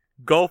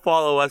 "Go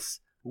follow us,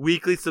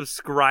 weekly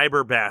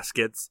subscriber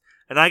baskets."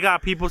 And I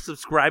got people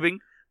subscribing,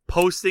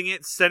 posting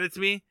it, send it to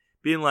me,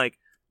 being like,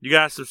 "You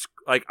gotta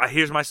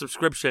here's my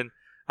subscription.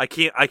 I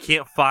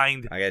can't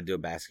find I got to do a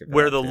basket.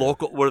 where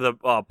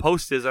the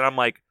post is," and I'm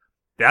like,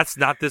 "That's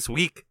not this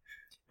week."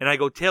 And I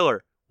go,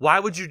 "Taylor, why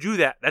would you do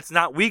that? That's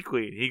not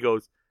weekly." And he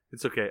goes,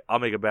 "It's okay. I'll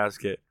make a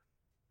basket."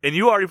 And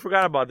you already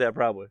forgot about that,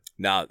 probably.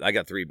 No, I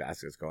got 3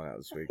 baskets going out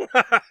this week.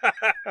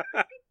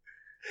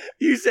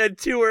 You said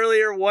 2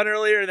 earlier, 1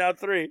 earlier, and now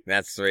 3.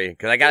 That's 3.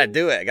 Because I got to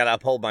do it. I got to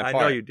uphold my I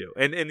part. know you do.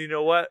 And you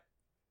know what?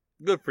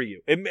 Good for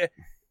you.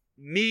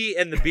 Me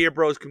and the Beer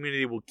Bros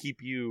community will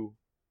keep you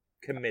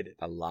committed.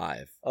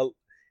 Alive.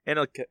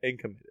 And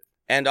committed.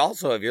 And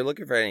also, if you're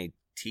looking for any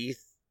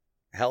teeth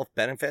health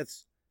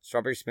benefits,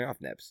 strawberry smear-off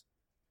nibs.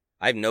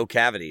 I have no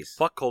cavities.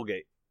 Fuck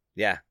Colgate.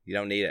 Yeah, you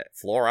don't need it.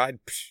 Fluoride?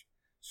 Psh,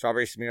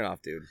 strawberry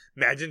smear-off, dude.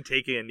 Imagine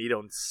taking a needle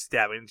and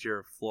stabbing into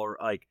your floor,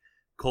 like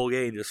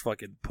Colgate, and just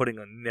fucking putting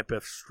a nip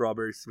of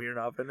strawberry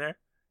Smirnoff in there.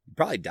 You'd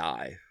probably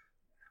die.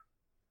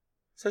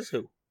 Says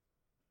who?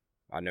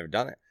 I've never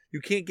done it.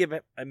 You can't give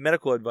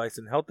medical advice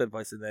and health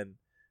advice and then...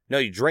 No,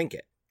 you drink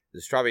it.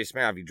 The strawberry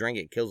smear-off, you drink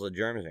it, it kills the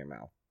germs in your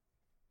mouth.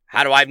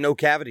 How do I have no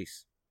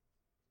cavities?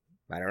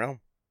 I don't know.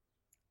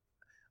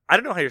 I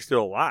don't know how you're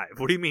still alive.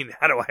 What do you mean,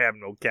 how do I have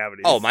no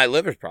cavities? Oh, my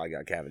liver's probably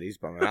got cavities,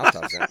 but my mouth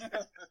doesn't.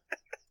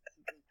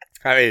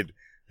 I mean,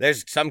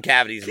 there's some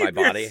cavities in my Keep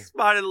your body.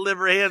 spotted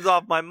liver hands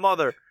off my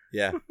mother.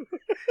 Yeah.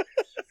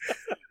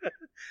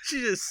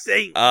 She's just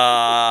saying.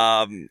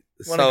 Want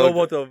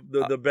Want to go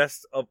about the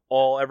best of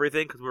all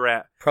everything? Because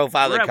we're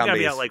Profile of gonna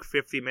be at Cumbies. like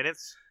 50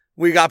 minutes.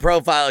 We got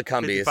Profile of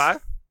Cumbies.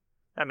 55?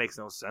 That makes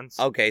no sense.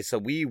 Okay, so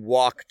we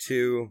walk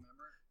to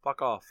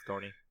Fuck off,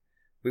 Tony.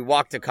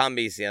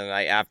 Cumbies the other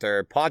night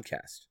after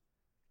podcast.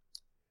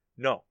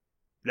 No.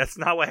 That's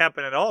not what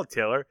happened at all,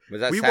 Taylor.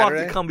 Was that we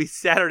Saturday? walked to Cumbie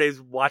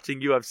Saturdays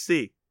watching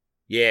UFC.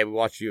 Yeah, we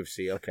watched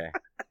UFC. Okay.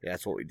 Yeah,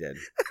 that's what we did.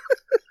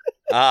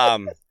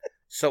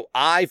 So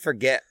I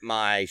forget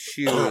my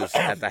shoes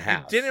at the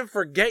house. You didn't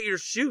forget your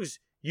shoes.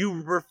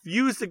 You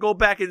refused to go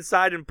back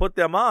inside and put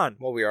them on.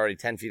 Well, we were already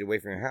 10 feet away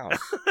from your house.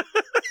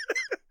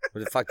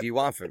 What the fuck do you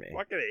want from me? I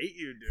fucking hate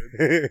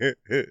you,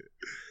 dude.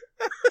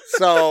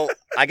 So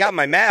I got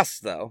my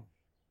mask, though.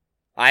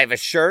 I have a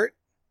shirt,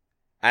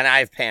 and I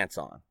have pants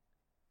on.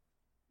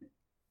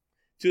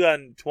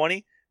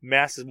 2020,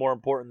 mask is more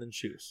important than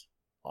shoes.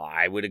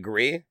 I would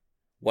agree.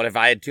 What if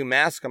I had 2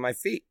 masks on my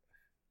feet?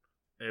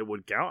 It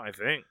would count, I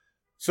think.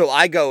 So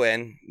I go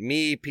in,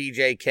 me,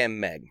 PJ, Kim,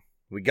 Meg.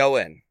 We go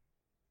in.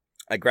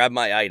 I grab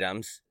my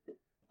items.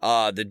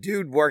 The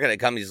dude working at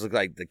Cumbies looked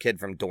like the kid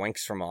from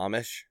Doinks from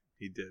Amish.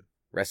 He did.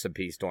 Rest in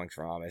peace, Doinks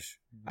from Amish.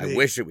 I Big.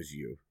 wish it was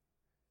you.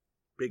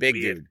 Big beard.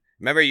 dude.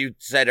 Remember you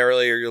said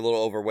earlier you're a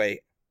little overweight?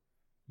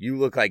 You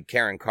look like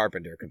Karen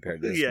Carpenter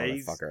compared to this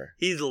motherfucker.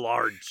 He's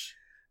large.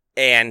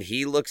 And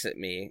he looks at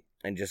me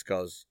and just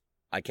goes,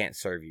 I can't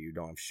serve you. You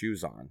don't have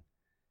shoes on.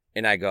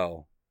 And I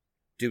go,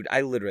 dude,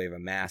 I literally have a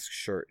mask,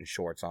 shirt, and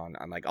shorts on.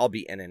 I'm like, I'll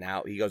be in and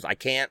out. He goes, I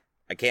can't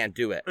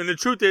do it. And the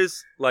truth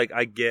is, like,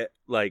 I get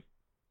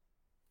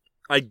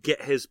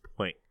his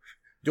point.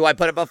 Do I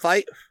put up a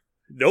fight?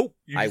 Nope.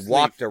 I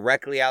walked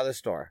directly out of the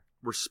store.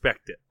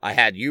 Respect it. I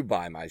had you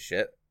buy my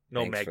shit.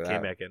 No, Thanks Meg for came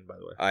that. back in, by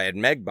the way. I had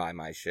Meg buy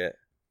my shit.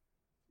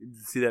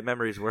 See that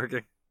memory's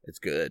working? It's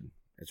good.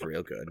 It's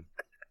real good.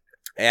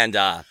 And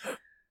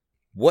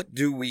what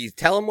do we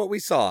tell him what we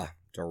saw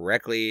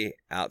directly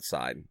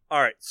outside?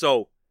 All right,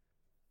 so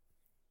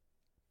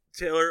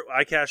Taylor,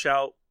 I cash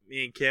out.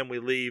 Me and Kim, we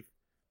leave.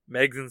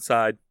 Meg's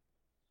inside.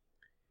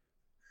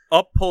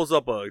 Up pulls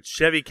up a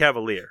Chevy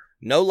Cavalier.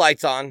 No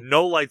lights on.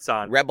 No lights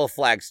on. Rebel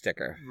flag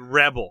sticker.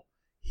 Rebel.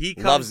 He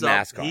Loves comes up.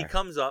 NASCAR. He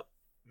comes up.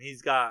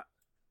 He's got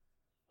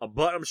a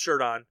button-up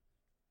shirt on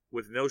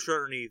with no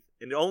shirt underneath,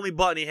 and the only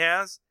button he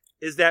has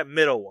is that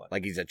middle one.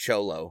 Like he's a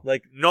cholo.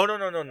 Like no,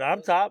 not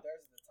on top.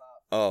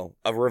 Oh,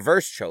 a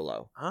reverse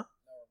cholo. Huh?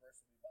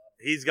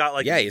 He's got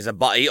like Yeah, he's a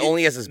he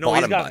only has his no.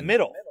 bottom He's got button.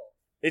 middle.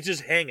 It's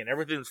just hanging.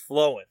 Everything's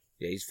flowing.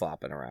 Yeah, he's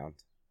flopping around.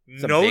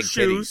 Some No big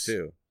shoes. titties,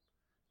 too.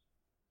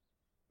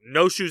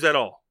 No shoes at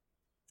all.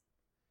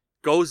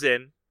 Goes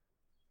in,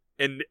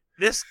 and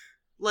this,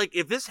 like,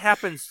 if this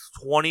happens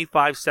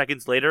 25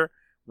 seconds later,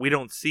 we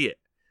don't see it.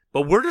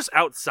 But we're just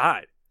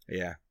outside.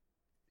 Yeah.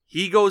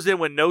 He goes in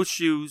with no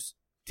shoes,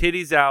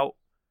 titties out,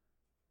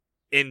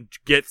 and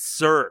gets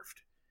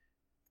served.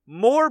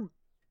 More,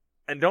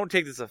 and don't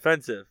take this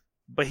offensive,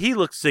 but he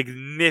looks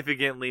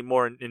significantly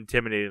more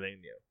intimidating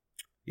than you.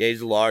 Yeah,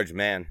 he's a large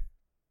man.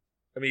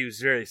 I mean, he was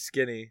very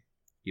skinny.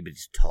 Yeah, but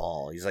he's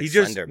tall. He's like he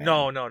just Slender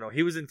Man. no.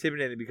 He was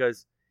intimidated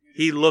because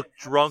he looked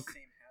drunk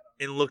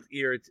and looked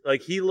irritated.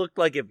 Like he looked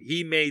like if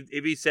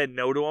he said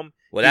no to him.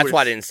 Well, that's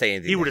why I didn't say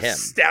anything He to would him. have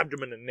stabbed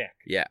him in the neck.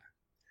 Yeah.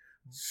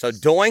 So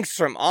Doinks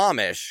from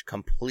Amish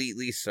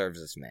completely serves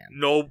this man.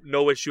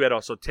 No issue at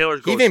all. So Taylor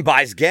He goes even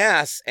buys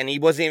gas, and he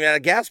wasn't even at a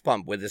gas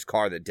pump with his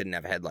car that didn't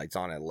have headlights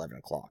on at 11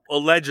 o'clock.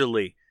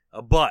 allegedly,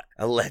 but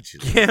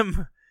Allegedly.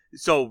 Kim.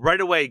 So right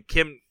away,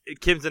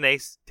 Kim's an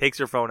ace. Takes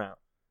her phone out,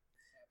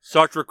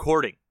 starts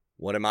recording.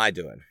 What am I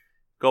doing?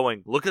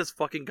 Going, look at this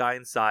fucking guy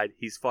inside.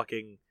 He's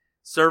fucking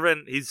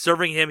serving. He's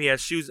serving him. He has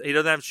shoes. He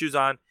doesn't have shoes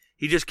on.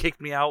 He just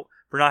kicked me out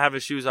for not having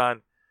shoes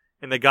on.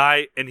 And the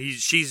guy,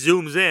 she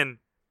zooms in.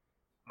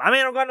 My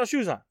man don't got no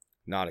shoes on.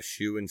 Not a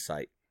shoe in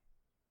sight.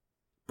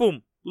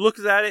 Boom.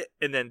 Looks at it,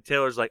 and then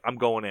Taylor's like, I'm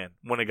going in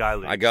when a guy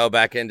leaves. I go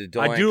back into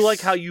Doinks. I do like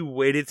how you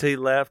waited till he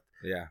left.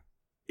 Yeah.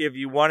 If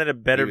you wanted a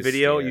better He was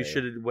video, scary. you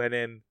should have went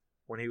in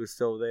when he was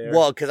still there.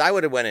 Well, because I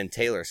would have went in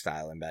Taylor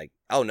style and be like,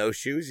 oh, no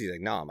shoes? He's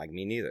like, no. I'm like,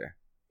 me neither.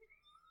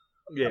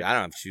 yeah. Like, I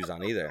don't have shoes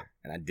on either.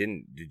 And I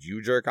didn't. Did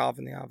you jerk off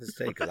in the office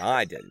today? Because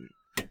I didn't.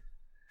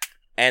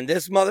 And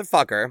this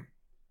motherfucker,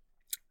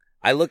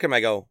 I look at him, I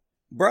go,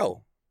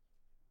 bro,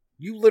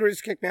 you literally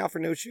just kicked me out for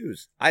no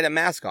shoes. I had a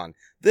mask on.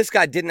 This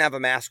guy didn't have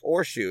a mask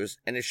or shoes,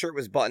 and his shirt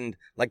was buttoned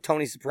like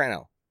Tony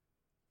Soprano.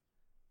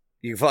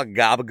 You fucking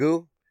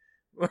gabagoo.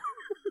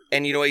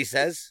 And you know what he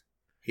says?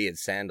 He had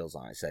sandals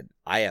on. I said,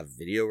 I have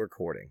video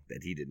recording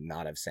that he did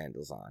not have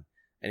sandals on.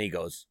 And he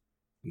goes,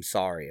 I'm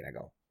sorry. And I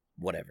go,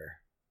 whatever.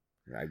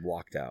 And I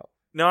walked out.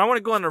 Now, I want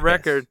to go on the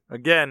record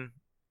again.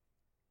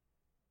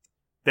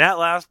 That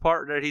last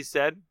part that he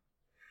said,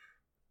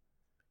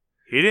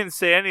 he didn't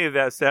say any of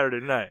that Saturday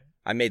night.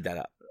 I made that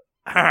up.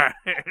 All right.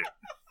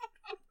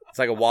 It's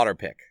like a water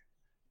pick.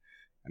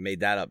 I made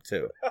that up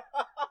too.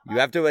 You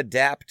have to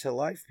adapt to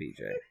life, PJ.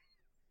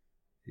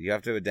 You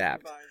have to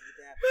adapt.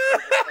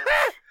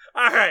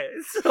 All right.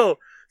 So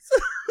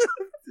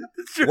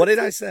What did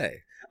I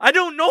say? I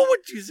don't know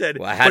what you said.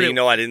 Well, how do you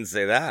know I didn't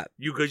say that?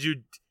 Because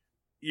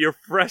your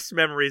fresh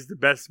memory is the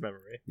best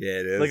memory. Yeah,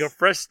 it is. Like a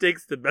fresh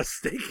steak's the best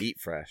steak. Eat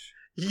fresh.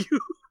 You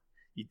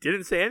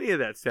didn't say any of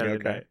that Saturday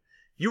Okay. night.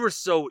 You were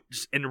so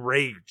just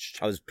enraged.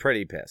 I was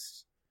pretty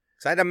pissed.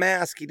 Because I had a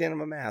mask. He didn't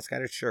have a mask. I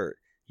had a shirt.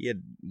 He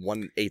had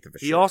 1/8 of a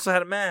shirt. He also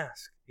had a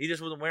mask. He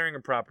just wasn't wearing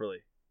it properly.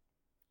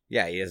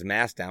 Yeah, he has a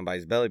mask down by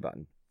his belly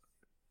button.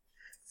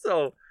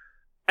 So,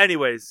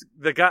 anyways,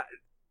 the guy,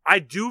 I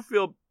do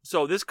feel,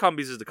 so this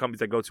Cumbies is the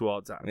Cumbies I go to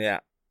all the time. Yeah.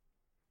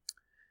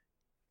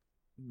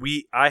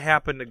 I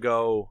happen to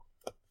go,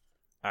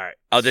 all right.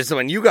 Oh, this is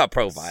when you got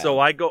profiled. So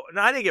I go,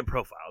 no, I didn't get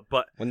profiled,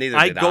 but well, neither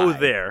I did go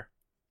there.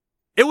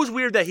 It was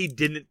weird that he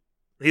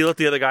let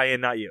the other guy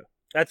in, not you.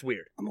 That's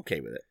weird. I'm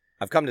okay with it.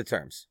 I've come to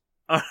terms.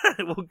 All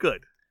right, well,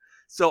 good.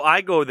 So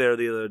I go there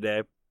the other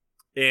day,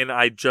 and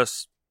I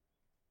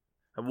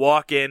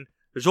walk in.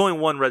 There's only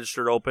one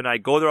register open. I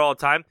go there all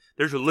the time.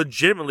 There's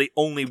legitimately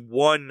only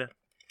one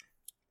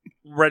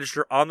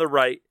register on the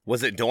right.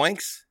 Was it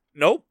Doinks?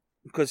 Nope,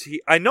 because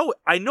I know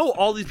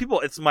all these people.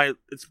 It's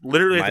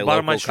literally at the bottom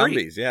of my street.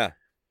 Cumbies, yeah.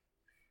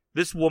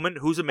 This woman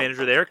who's a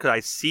manager there, because I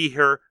see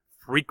her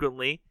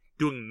frequently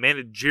doing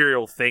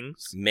managerial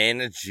things.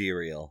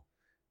 Managerial.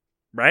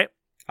 Right?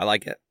 I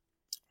like it.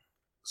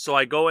 So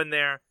I go in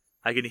there.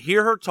 I can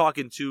hear her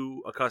talking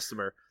to a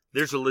customer.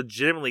 There's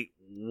legitimately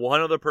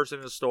one other person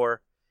in the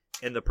store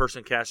and the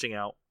person cashing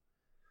out.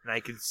 And I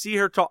can see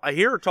her talk. I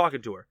hear her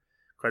talking to her.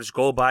 I just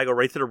go by, go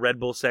right to the Red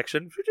Bull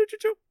section.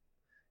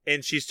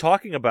 And she's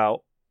talking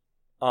about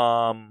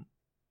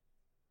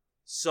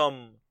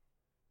some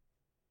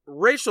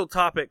racial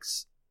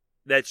topics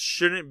that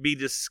shouldn't be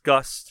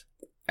discussed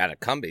At a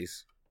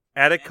Cumbies.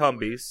 at a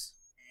Cumbies.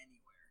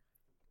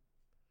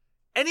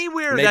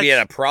 Anywhere Maybe that's-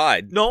 at a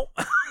Pride. No.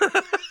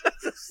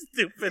 That's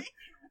stupid.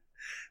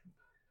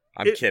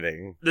 I'm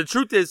kidding. The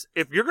truth is,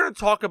 if you're going to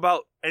talk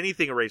about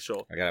anything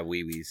racial, I got a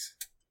wee-wees.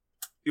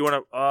 you want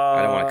to...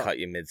 I don't want to cut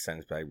you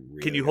mid-sentence, but I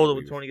really Can you got hold a it when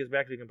wee-wees. Tony gets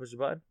back so you can push the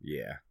button?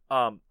 Yeah.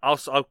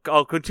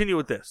 I'll continue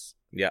with this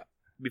Yeah.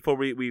 before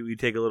we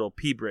take a little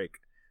pee break.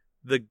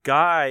 The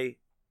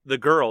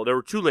girl, there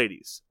were two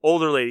ladies,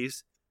 older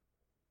ladies.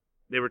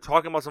 They were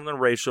talking about something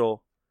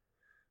racial,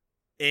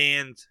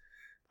 and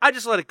I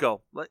just let it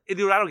go. Like,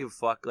 dude, I don't give a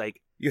fuck.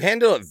 Like, You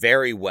handle it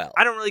very well.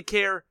 I don't really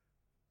care.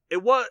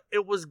 It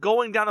was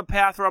going down a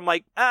path where I'm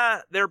like,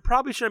 they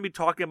probably shouldn't be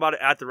talking about it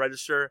at the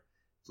register.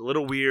 It's a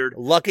little weird.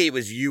 Lucky it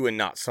was you and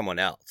not someone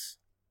else.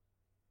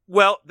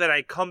 Well, then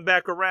I come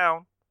back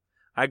around.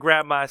 I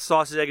grab my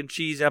sausage, egg, and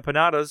cheese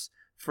empanadas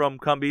from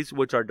Cumbies,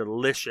 which are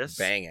delicious.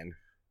 Banging.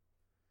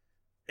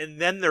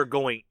 And then they're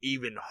going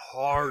even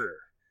harder.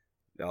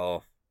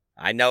 Oh,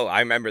 I know. I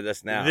remember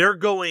this now. They're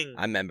going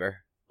I remember.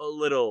 a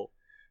little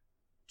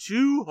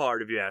too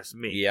hard, if you ask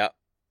me. Yep.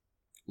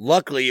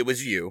 Luckily, it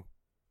was you.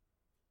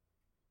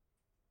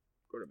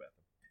 Go to bed.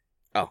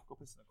 Oh. Go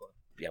piss in the corner.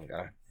 Yeah, I'm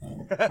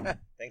going.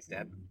 Thanks,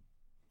 Dad.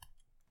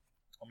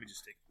 Let me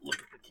just take a look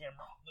at the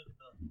camera. Look at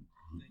the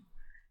thing.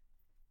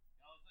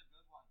 That was a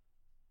good one.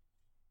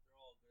 They're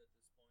all good at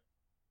this point.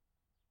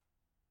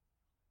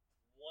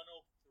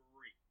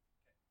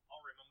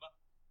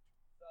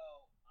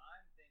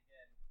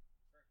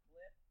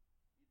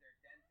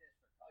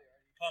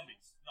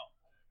 Cumbies. No.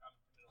 I'm in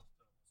the middle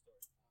of the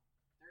story.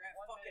 They're at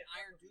fucking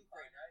Iron Duke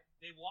right now.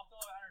 They walked all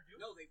over Iron Duke?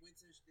 No, they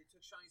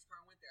took Shawnee's car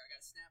and went there. I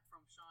got a snap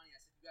from Shawnee.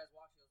 I said, "You guys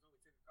watch?" He goes, "No, we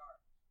took a car."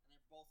 And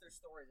then both their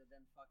stories of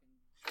them fucking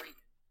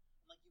drinking.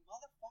 I'm like, "You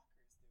motherfuckers,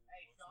 dude."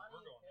 Hey, Shawnee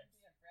and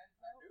Kenzie and friends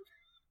now.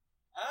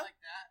 Huh? Like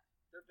that.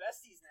 They're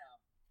besties now.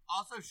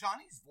 Also,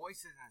 Shawnee's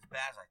voice isn't as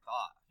bad as I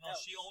thought. No,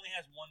 she only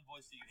has one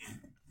voice that you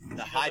hate. The She does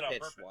it on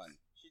high-pitched purpose. one.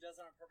 She does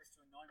it on purpose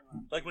to annoy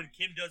me. Like when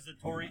Kim does the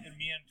Tori and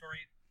me and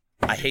Tori.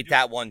 I hate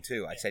that one,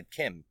 too. I said,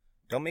 Kim,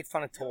 don't make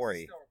fun of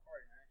Tori. Still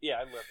recording, right? Yeah,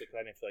 I left it because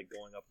I didn't feel like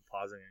going up and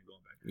pausing and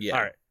going back. Yeah.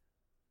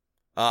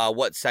 All right.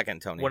 What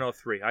second, Tony?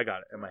 103. I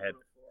got it in my head.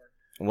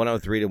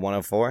 103 to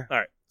 104? All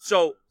right.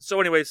 So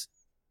anyways,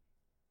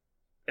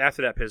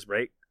 after that piss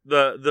break,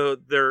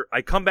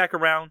 I come back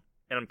around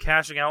and I'm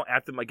cashing out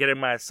after getting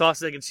my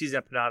sausage, egg, and cheese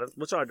empanadas,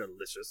 which are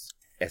delicious.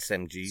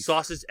 SMGs.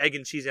 Sausage, egg,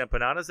 and cheese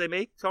empanadas they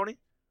make, Tony,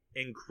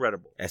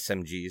 incredible.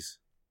 SMGs.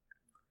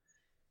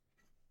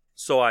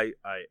 So I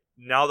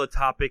now the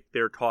topic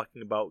they're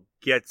talking about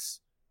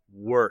gets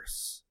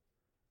worse.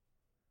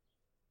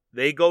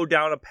 They go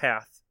down a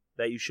path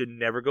that you should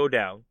never go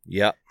down,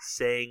 Yep.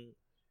 saying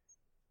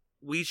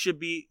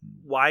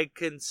why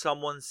can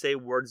someone say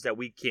words that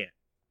we can't?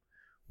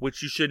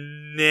 Which you should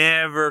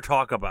never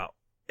talk about.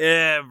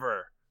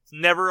 Ever. It's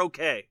never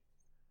okay.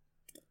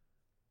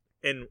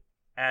 And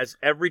as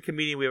every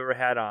comedian we ever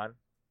had on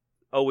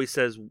always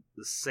says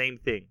the same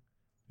thing.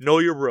 Know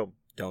your room.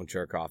 Don't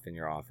jerk off in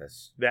your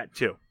office. That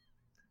too.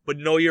 But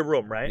know your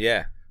room, right?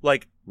 Yeah.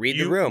 Like Read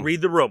the room.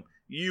 Read the room.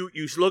 You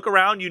look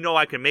around, you know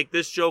I can make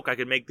this joke, I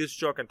can make this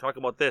joke and talk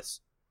about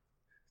this.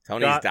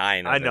 Tony's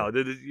dying. I know.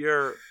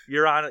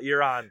 You're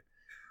on.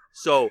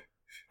 So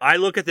I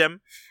look at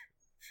them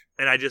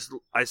and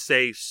I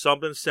say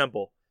something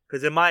simple.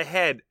 Because in my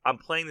head, I'm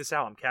playing this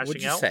out. I'm cashing out.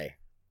 What'd you say?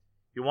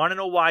 You want to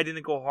know why I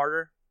didn't go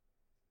harder?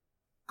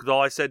 Because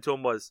all I said to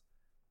him was,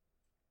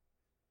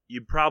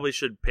 you probably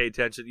should pay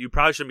attention. You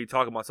probably shouldn't be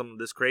talking about something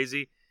this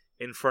crazy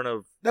in front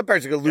of... That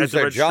person's going to lose As a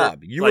their registered- job.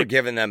 You were like,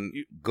 giving them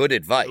good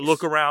advice.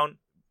 Look around.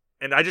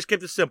 And I just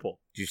kept it simple.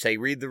 Did you say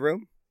read the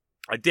room?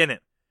 I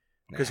didn't.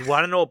 Because Nah. you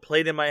want to know what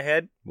played in my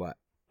head? What?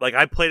 Like,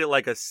 I played it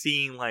like a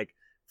scene, like,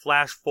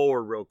 flash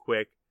forward real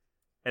quick.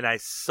 And I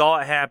saw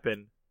it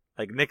happen,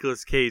 like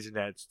Nicolas Cage in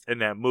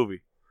that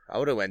movie. I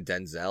would have went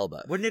Denzel,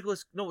 but With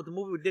the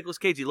movie with Nicolas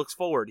Cage, he looks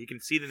forward. He can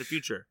see it in the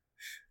future.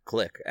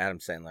 click. Adam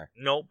Sandler.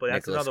 No, but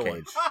that's Nicolas another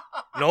Cage.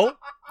 one. No?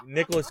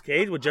 Nicolas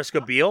Cage with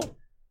Jessica Biel?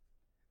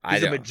 I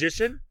He's a don't.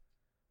 magician,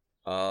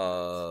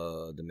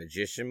 The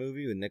Magician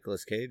movie with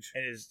Nicolas Cage?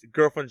 and his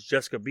girlfriend's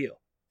Jessica Biel.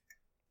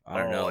 I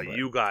don't know. but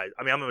You guys.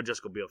 I mean, I'm a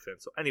Jessica Biel fan.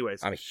 So,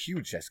 anyways. I'm a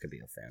huge Jessica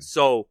Biel fan.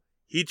 So,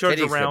 he turns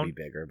Titties around. could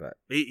be bigger, but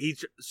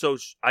So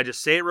I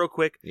just say it real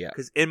quick. yeah.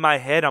 Because in my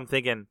head, I'm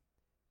thinking,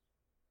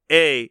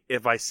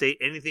 if I say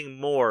anything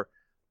more,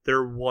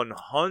 they're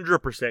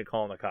 100%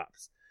 calling the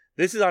cops.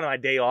 This is on my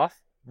day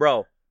off.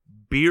 Bro,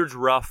 beard's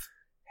rough,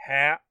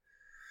 hat,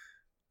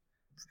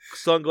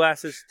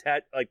 sunglasses,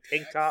 like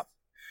tank top.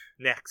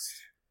 Next.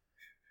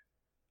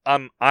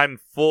 I'm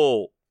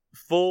full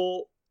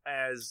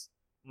as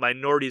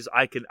minorities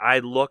I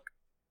look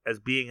as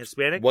being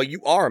Hispanic. Well,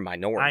 you are a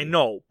minority. I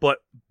know, but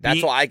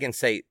That's why I can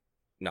say.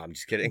 No, I'm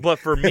just kidding. But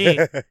for me,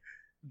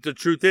 the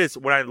truth is,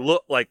 when I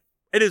look, like,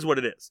 it is what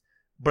it is.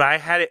 But I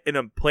had it in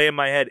a play in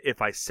my head.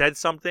 If I said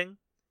something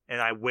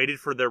and I waited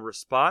for their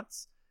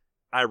response,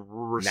 I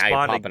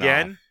respond popping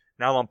again. off.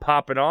 Now I'm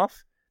popping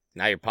off,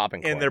 Now you're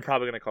popping. and cork. they're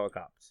probably going to call the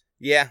cops.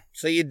 Yeah,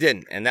 so you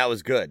didn't, and that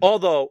was good.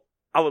 Although,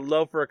 I would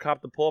love for a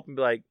cop to pull up and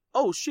be like,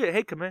 oh, shit,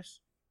 hey, commish.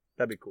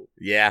 That'd be cool.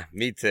 Yeah,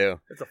 me too.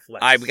 That's a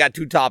flex. All right, we got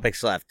 2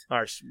 topics left. All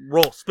right,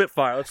 roll.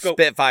 Spitfire. Let's go.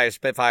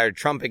 Spitfire,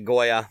 Trump and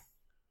Goya.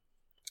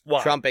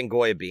 Why? Trump and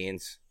Goya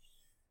beans.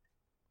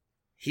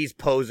 He's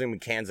posing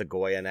with cans of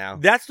Goya now.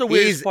 That's the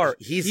weirdest part.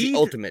 He's the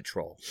ultimate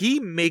troll. He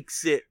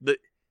makes it...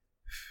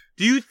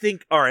 Do you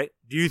think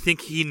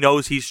he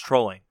knows he's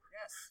trolling?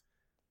 Yes.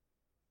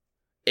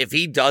 If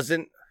he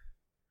doesn't,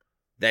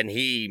 then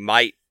he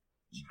might.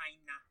 China.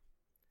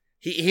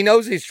 He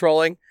knows he's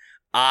trolling.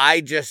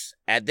 I just,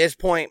 at this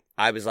point,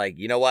 I was like,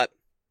 you know what?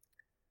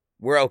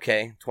 We're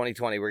okay.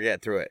 2020, we're getting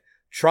through it.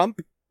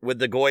 Trump with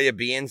the Goya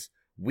beans,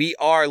 we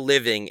are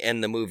living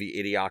in the movie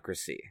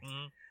Idiocracy.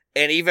 Mm-hmm.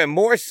 And even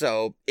more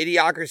so,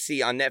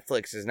 Idiocracy on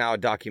Netflix is now a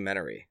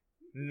documentary.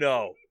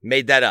 No.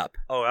 Made that up.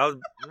 Oh, that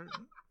was...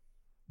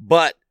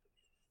 But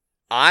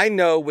I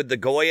know with the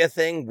Goya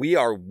thing, we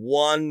are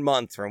 1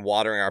 month from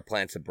watering our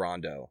plants at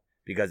Brondo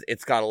because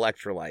it's got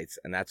electrolytes,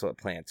 and that's what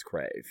plants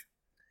crave.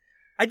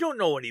 I don't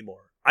know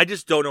anymore. I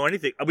just don't know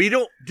anything. We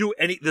don't do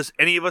any... Does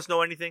any of us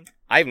know anything?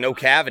 I have no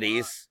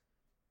cavities.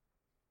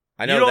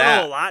 I know you don't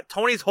that. know a lot.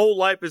 Tony's whole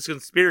life is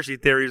conspiracy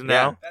theories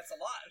now. Yeah. That's a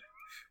lot.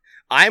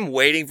 I'm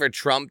waiting for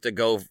Trump to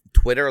go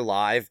Twitter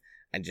live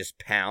and just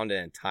pound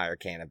an entire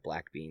can of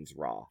black beans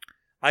raw.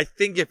 I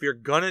think if you're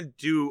going to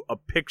do a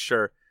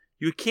picture,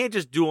 you can't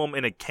just do them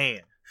in a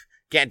can.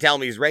 Can't tell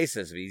me he's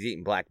racist if he's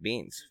eating black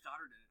beans. His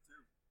daughter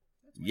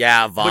did it too.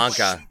 Yeah, But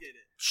Ivanka. she did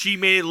it. She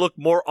made it look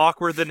more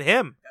awkward than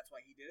him. That's why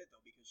he did it though,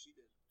 because she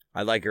did it.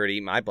 I'd like her to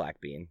eat my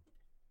black bean.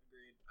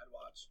 Agreed. I'd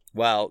watch.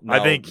 Well, no, I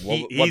think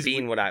what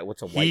bean would I?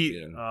 What's a white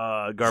bean? Just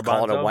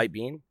call it a Garbanzo. white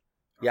bean.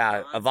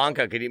 Yeah,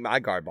 Ivanka could eat my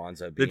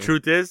garbanzo bean. The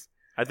truth is,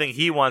 I think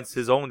he wants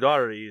his own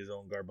daughter to eat his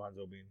own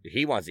garbanzo bean.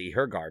 He wants to eat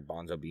her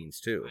garbanzo beans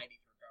too. I'd eat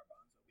her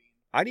garbanzo bean.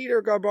 I'd eat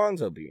her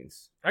garbanzo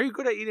beans. Are you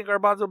good at eating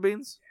garbanzo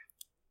beans?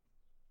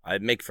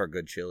 I'd make for a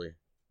good chili.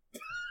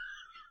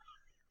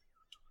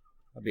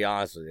 I'll be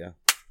honest with you.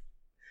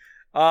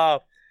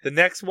 The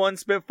next one,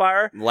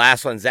 Spitfire.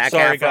 Last one, Zac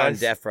Sorry, Efron, guys.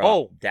 Death Row.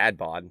 Oh. Dad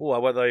bod. Oh,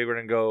 I thought you were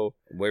gonna go.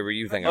 Where were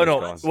you thinking Oh I no!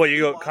 was going? Well,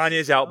 you go.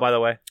 Kanye's out, by the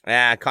way.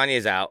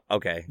 Kanye's out.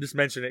 Okay. Just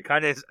mention it.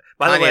 Kanye's.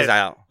 By the Kanye's way,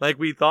 out. like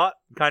we thought,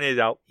 Kanye's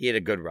out. He had a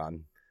good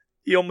run.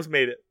 He almost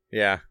made it.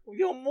 Yeah.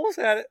 He almost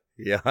had it.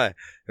 Yeah.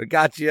 We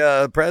got you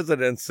a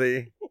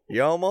presidency.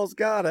 You almost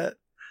got it.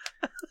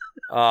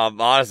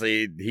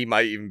 Honestly, he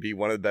might even be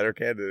one of the better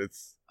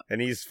candidates.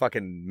 And he's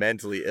fucking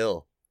mentally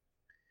ill.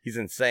 He's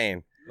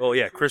insane. Oh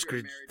yeah, Chris.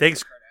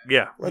 Thanks.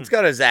 Yeah. Let's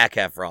go to Zac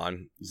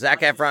Efron.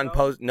 Zac Efron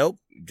post. Nope.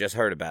 Just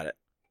heard about it.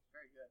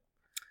 Very good.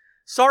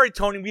 Sorry,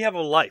 Tony. We have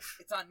a life.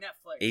 It's on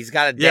Netflix. He's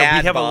got a Yeah, we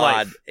dad have a bod.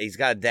 life. He's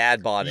got a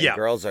dad bod, and Yeah.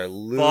 girls are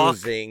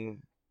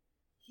losing.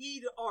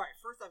 All right.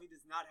 First off, he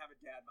does not have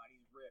a dad bod.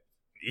 He's ripped.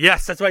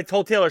 Yes, that's what I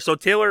told Taylor. So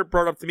Taylor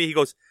brought up to me. He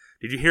goes,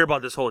 "Did you hear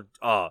about this whole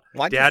Well,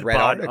 I just dad read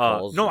bod?"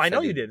 articles No, that I know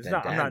said you he did. It's had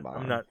not. I'm dad not. bod.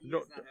 I'm not. He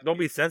does not have Don't a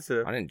be dad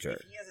sensitive. I didn't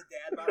jerk. If he has a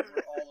dad bod,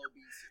 we're all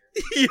obese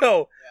here.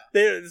 Yo,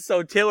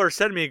 so Taylor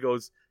said to me, he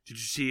goes, "Did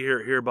you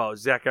hear about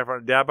Zac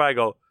Efron dad bod?" I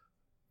go,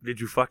 "Did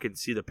you fucking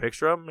see the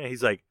picture of him?" And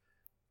he's like,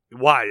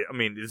 "Why? I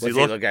mean, does What's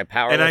he look?" like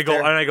power? And I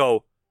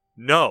go,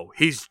 "No,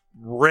 he's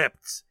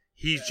ripped.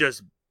 He's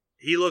just.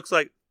 He looks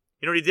like.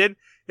 You know what he did?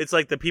 It's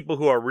like the people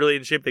who are really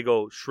in shape. They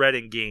go shred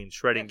and gain,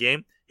 shred and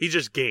gain. He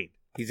just gained.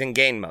 He's in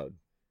gain mode.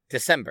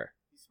 December.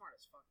 He's smart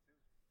as fuck, too.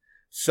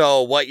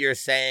 So what you're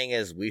saying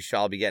is we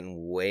shall be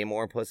getting way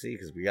more pussy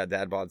because we got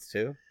dad bods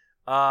too?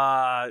 We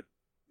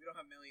don't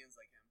have millions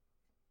like him.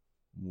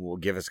 We'll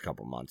give us a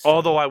couple months.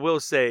 Although I will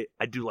say,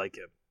 I do like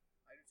him.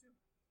 I do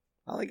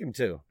too. I like him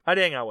too. I'd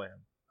hang out with him.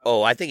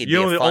 Oh, I think he'd You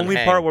be know a the fun only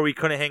hang. part where we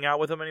couldn't hang out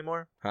with him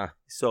anymore? Huh?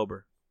 He's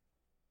sober.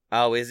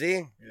 Oh, is he?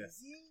 Yeah. Is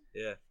he?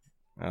 Yeah.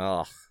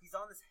 Oh. He's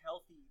on this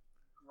healthy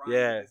grind.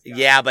 Yeah. this guy.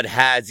 Yeah, but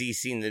has he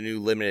seen the new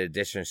limited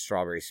edition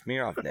strawberry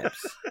smear-off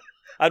nips?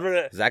 I'd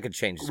rather 'Cause that could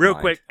change his real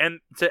mind. quick and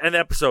to end the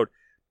episode.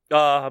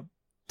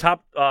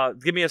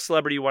 Give me a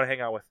celebrity you want to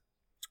hang out with.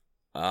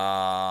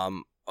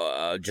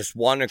 Just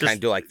one or can I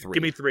Just do like three?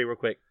 Give me 3 real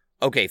quick.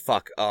 Okay,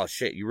 fuck. Oh,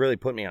 shit. You really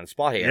put me on the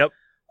spot here. Yep.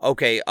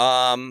 Okay,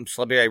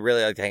 celebrity I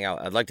really like to hang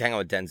out. I'd like to hang out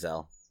with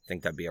Denzel. I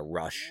think that'd be a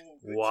rush. Ooh,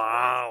 good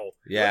Wow.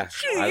 Yeah.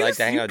 Jeez, I like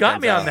to hang you out with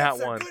got me Denzel. on that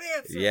That's a one. good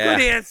answer. Yeah.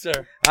 Good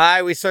answer.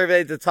 Hi, we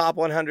surveyed the top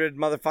 100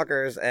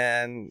 motherfuckers,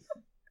 and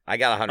I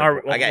got 100. All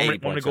right, I got 80 want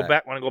to points. go for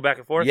back? Want to go back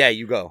and that. forth? Yeah,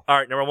 you go. All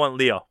right, number 1,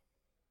 Leo.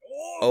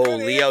 Oh,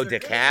 good Leo answer,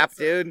 good DeCap,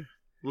 answer. dude.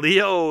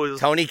 Leo is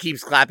Tony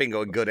keeps clapping,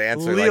 going, good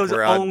answer. Leo's like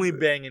we're on- only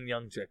banging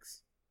young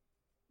chicks,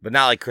 But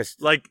not like Chris.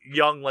 like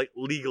young, like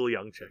legal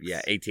young chicks.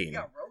 Yeah, He 18.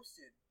 got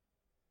roasted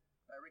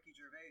by Ricky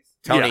Gervais.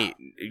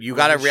 Tony, you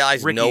got to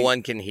realize no Ricky-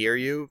 one can hear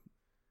you.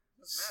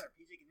 Doesn't matter.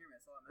 PJ can hear me.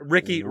 That's all that matters.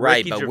 Ricky, Right,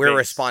 Ricky but Gervais. we're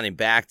responding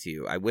back to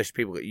you. I wish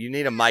people. You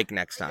need a mic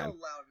next I time. yell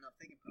loud enough.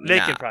 They can They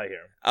Nah. can probably hear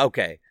him.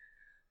 Okay.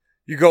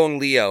 You're going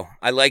Leo.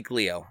 I like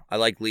Leo. I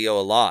like Leo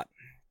a lot.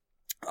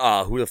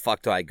 Who the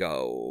fuck do I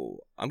go?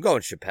 I'm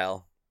going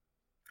Chappelle.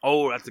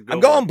 Oh, that's a good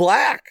I'm going one.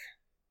 black.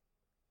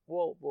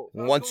 Whoa.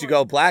 Once you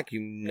go black, you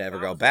never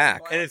go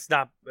back. And it's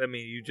not. I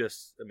mean,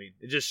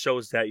 it just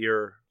shows that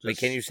you're. Wait,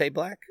 can you say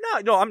black?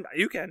 No.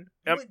 You can.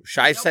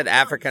 Should I have said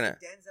African?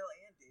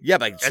 Yeah,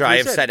 but That's should what I he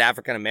have said. said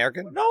African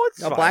American? No, it's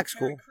No, fine. black's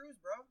Terry cool. Crews,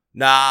 bro.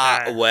 Nah,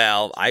 Nah.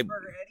 well, Cheeseburger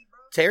Eddie, bro.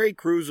 Terry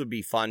Crews would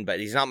be fun, but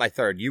he's not my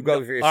third. You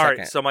go for your All second.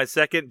 right, so my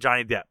second,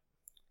 Johnny Depp.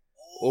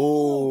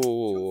 Ooh.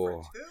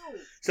 2 for 2.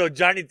 So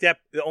Johnny Depp,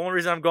 the only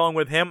reason I'm going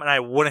with him, and I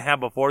wouldn't have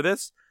before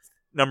this,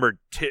 number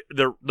 2,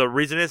 the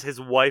reason is his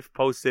wife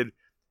posted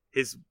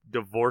his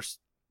divorced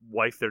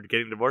wife. They're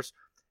getting divorced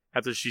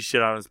after she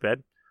shit on his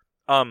bed.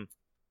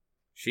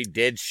 She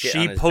did shit She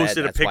on his posted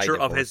bed. a That's why he picture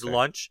of his divorced her.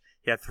 lunch.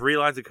 He had 3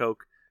 lines of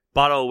Coke,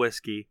 bottle of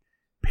whiskey,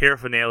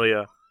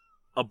 paraphernalia,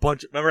 a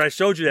bunch. Remember, I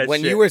showed you that.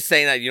 When shit. you were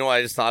saying that, you know what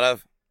I just thought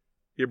of?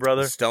 your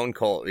brother. Stone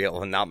Cold. Yeah,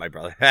 well, not my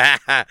brother.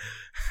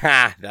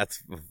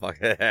 That's fuck.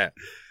 I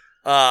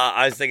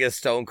was thinking of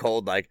Stone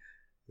Cold. Like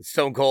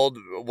Stone Cold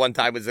one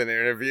time was in an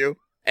interview,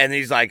 and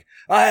he's like,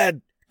 "I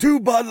had 2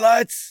 Bud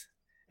Lights,"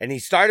 and he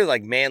started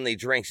like manly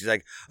drinks. He's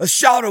like, "A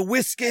shot of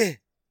whiskey,"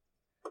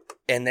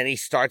 and then he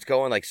starts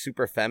going like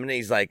super feminine.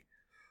 He's like,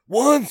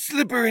 "1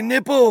 slippery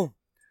nipple,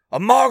 a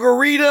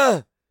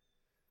margarita,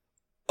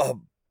 a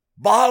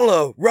bottle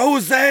of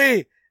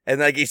rosé." And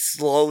like he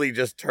slowly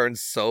just turns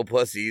so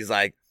pussy. He's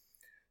like,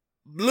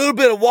 a little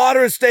bit of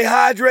water, stay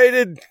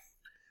hydrated.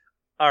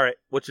 All right,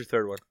 what's your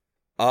third one?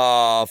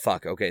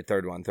 Fuck. Okay,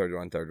 third one.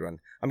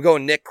 I'm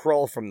going Nick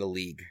Kroll from The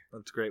League.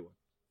 That's a great one.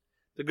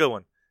 It's a good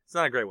one. It's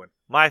not a great one.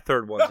 My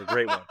third one's a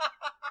great one.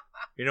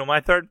 You know my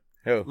third?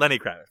 Who? Lenny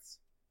Kravitz.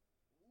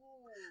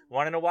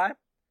 Want to know why?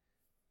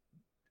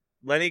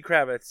 Lenny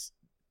Kravitz,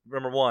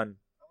 number 1,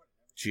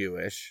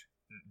 Jewish.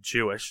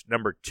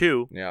 Number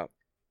 2, Yeah.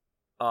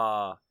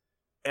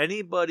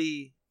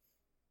 anybody,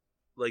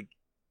 like,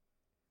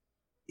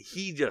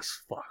 he just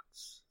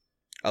fucks.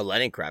 Oh,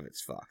 Lenny Kravitz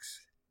fucks.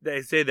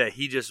 They say that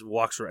he just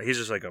walks around. He's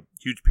just like a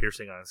huge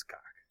piercing on his cock.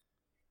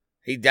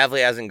 He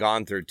definitely hasn't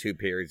gone through 2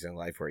 periods in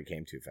life where he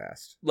came too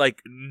fast.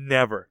 Like,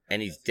 never.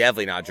 And he's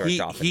definitely not jerked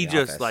off in He the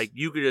just, office. like,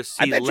 you could just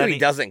see I bet Lenny. you he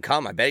doesn't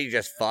come. I bet he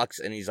just fucks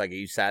and he's like, are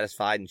you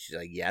satisfied? And she's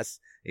like, yes.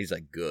 And he's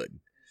like, good.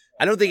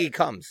 I don't think he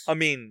comes. I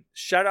mean,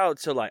 shout out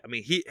to, like,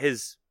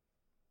 the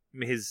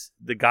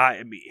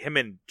guy, him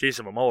and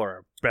Jason Momoa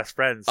are best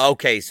friends.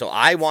 Okay, so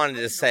I wanted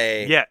to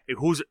say Yeah,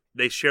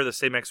 they share the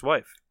same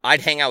ex-wife.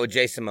 I'd hang out with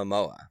Jason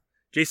Momoa.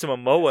 Jason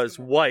Momoa's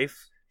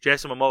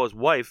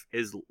wife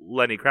is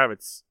Lenny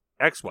Kravitz's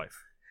ex-wife.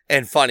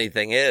 And funny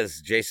thing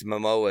is, Jason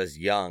Momoa was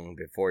young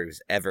before he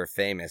was ever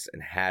famous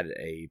and had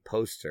a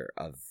poster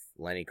of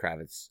Lenny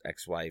Kravitz's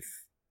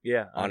ex-wife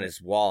Yeah. on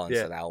his wall and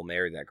Yeah. said, I will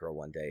marry that girl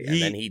one day. He-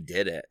 And then he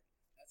did it.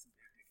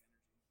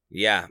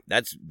 Yeah,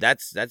 that's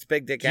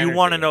big dick Do energy. you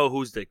want to know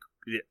who's the...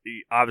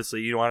 Obviously,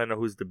 you want to know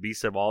who's the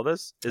beast of all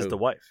this? Is Who? the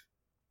wife.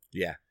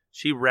 Yeah.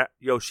 She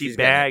She's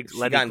bagged she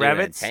Lenny got into an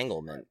Kravitz.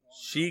 entanglement.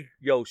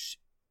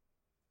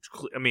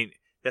 I mean,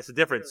 that's the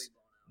difference.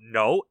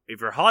 No,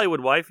 if you're a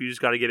Hollywood wife, you just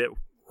got to get it.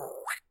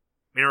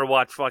 You never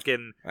watch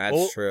fucking.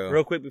 That's true.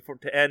 Real quick before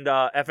to end,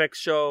 FX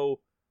show,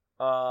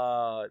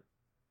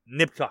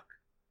 Nip Tuck.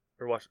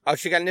 Ever watch? Oh,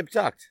 she got nip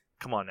tucked.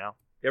 Come on now.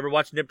 You ever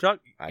watch Nip Tuck?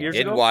 I years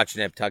did ago? watch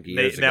Nip Tuck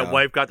years ago. That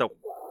wife got the.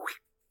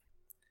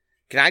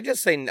 Can I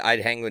just say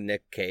I'd hang with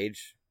Nick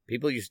Cage?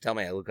 People used to tell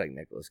me I look like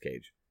Nicolas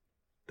Cage.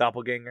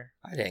 Doppelganger.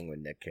 I'd hang with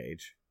Nick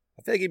Cage.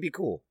 I feel like he'd be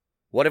cool.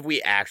 What if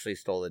we actually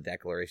stole the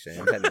Declaration of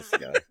Independence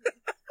together?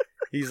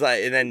 He's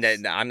like, and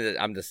then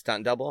I'm the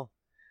stunt double.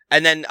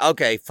 And then,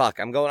 okay, fuck,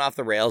 I'm going off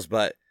the rails,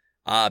 but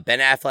Ben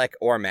Affleck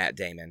or Matt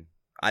Damon.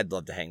 I'd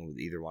love to hang with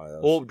either one of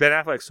those. Oh, Ben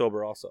Affleck's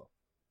sober also.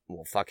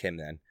 Well, fuck him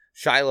then.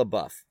 Shia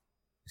LaBeouf.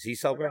 Is he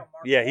sober?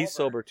 Yeah, he's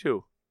sober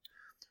too.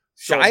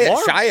 So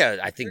Shia,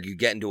 I think you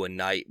get into a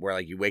night where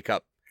like you wake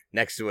up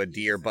next to a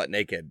deer butt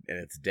naked and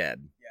it's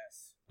dead.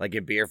 Yes. Like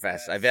at Beer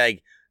Fest. I feel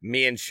like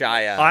me and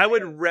Shia. I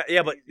would. But Seen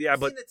the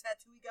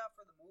tattoo he got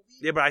for the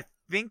movie? but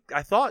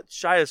I thought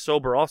Shia's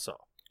sober also.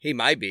 He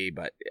might be,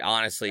 but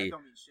honestly, That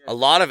don't mean shit. a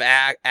lot of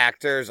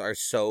actors are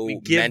so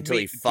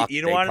mentally fucked.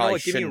 You they want to know probably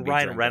what? Give me shouldn't be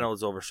Ryan drinking.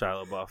 Reynolds over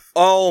Shia LaBeouf.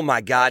 Oh my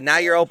god! Now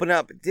you're opening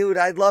up, dude.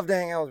 I'd love to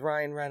hang out with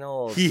Ryan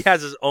Reynolds. He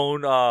has his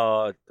own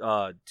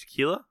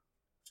tequila,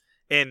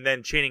 and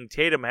then Channing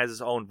Tatum has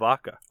his own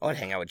vodka. I'd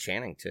hang out with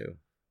Channing too.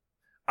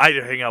 I'd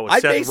hang out with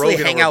I'd Seth basically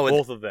Rogen hang over out with-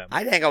 both of them.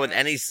 I'd hang out with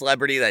any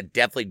celebrity that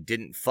definitely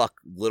didn't fuck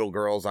little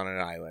girls on an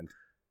island.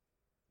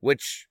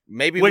 Which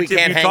maybe we Which, if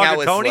can't you hang talk out to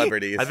with Tony,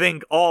 celebrities. I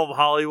think all of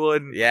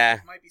Hollywood.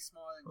 Yeah. Might be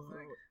smaller than you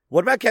think.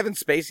 What about Kevin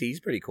Spacey?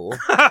 He's pretty cool.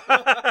 All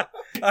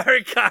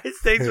right, guys.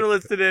 Thanks for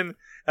listening in.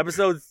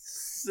 Episode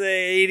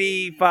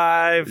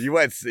 85. You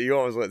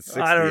almost went 60.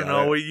 I don't on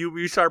know. it.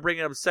 You start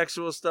bringing up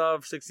sexual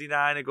stuff.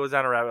 69. It goes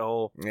down a rabbit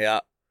hole. Yeah.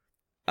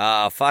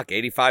 Fuck,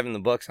 85 in the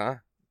books, huh?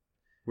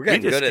 We're We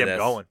getting just good at kept this.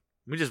 going.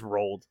 We just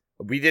rolled,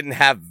 We didn't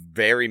have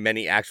very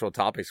many actual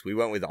topics. We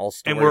went with all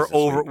stories. and we're this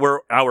over. week. We're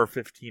hour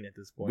 15 at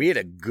this point. We had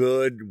a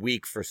good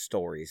week for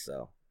stories,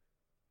 though.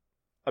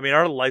 I mean,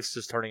 our life's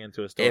just turning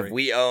into a story. If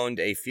we owned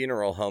a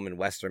funeral home in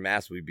Western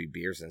Mass, we'd be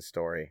Beers and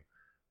Story.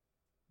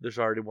 There's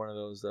already one of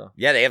those though.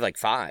 Yeah, they have like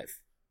 5.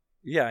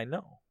 Yeah, I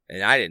know.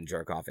 And I didn't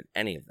jerk off at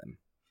any of them.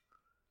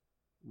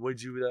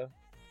 Would you though?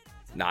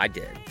 No, I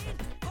did.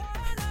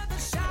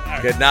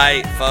 Good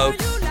night,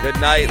 folks. Good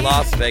night,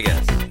 Las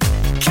Vegas.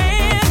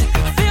 Can't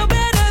feel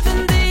better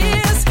than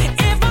this.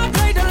 If I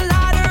played the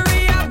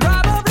lottery, I'd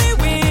probably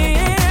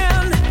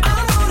win.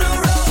 I'm on a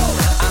roll.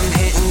 I'm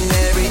hitting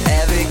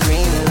every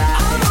green light.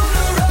 I'm on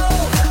a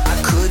roll.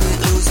 I couldn't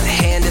lose a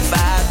hand if I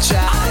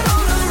tried. I'm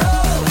on a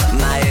roll.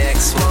 My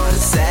ex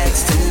wants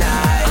sex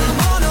tonight. I'm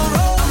on a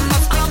roll.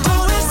 I'm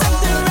doing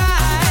something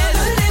right.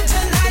 Live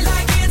tonight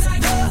like it's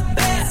the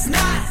best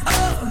night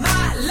of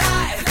my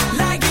life.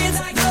 Like it's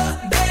the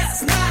best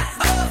night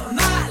of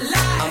my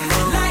life.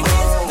 Like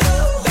it's the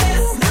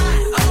best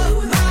night of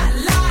my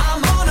life.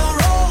 I'm on a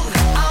roll.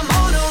 I'm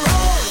on a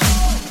roll.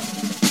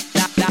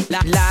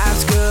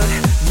 Life's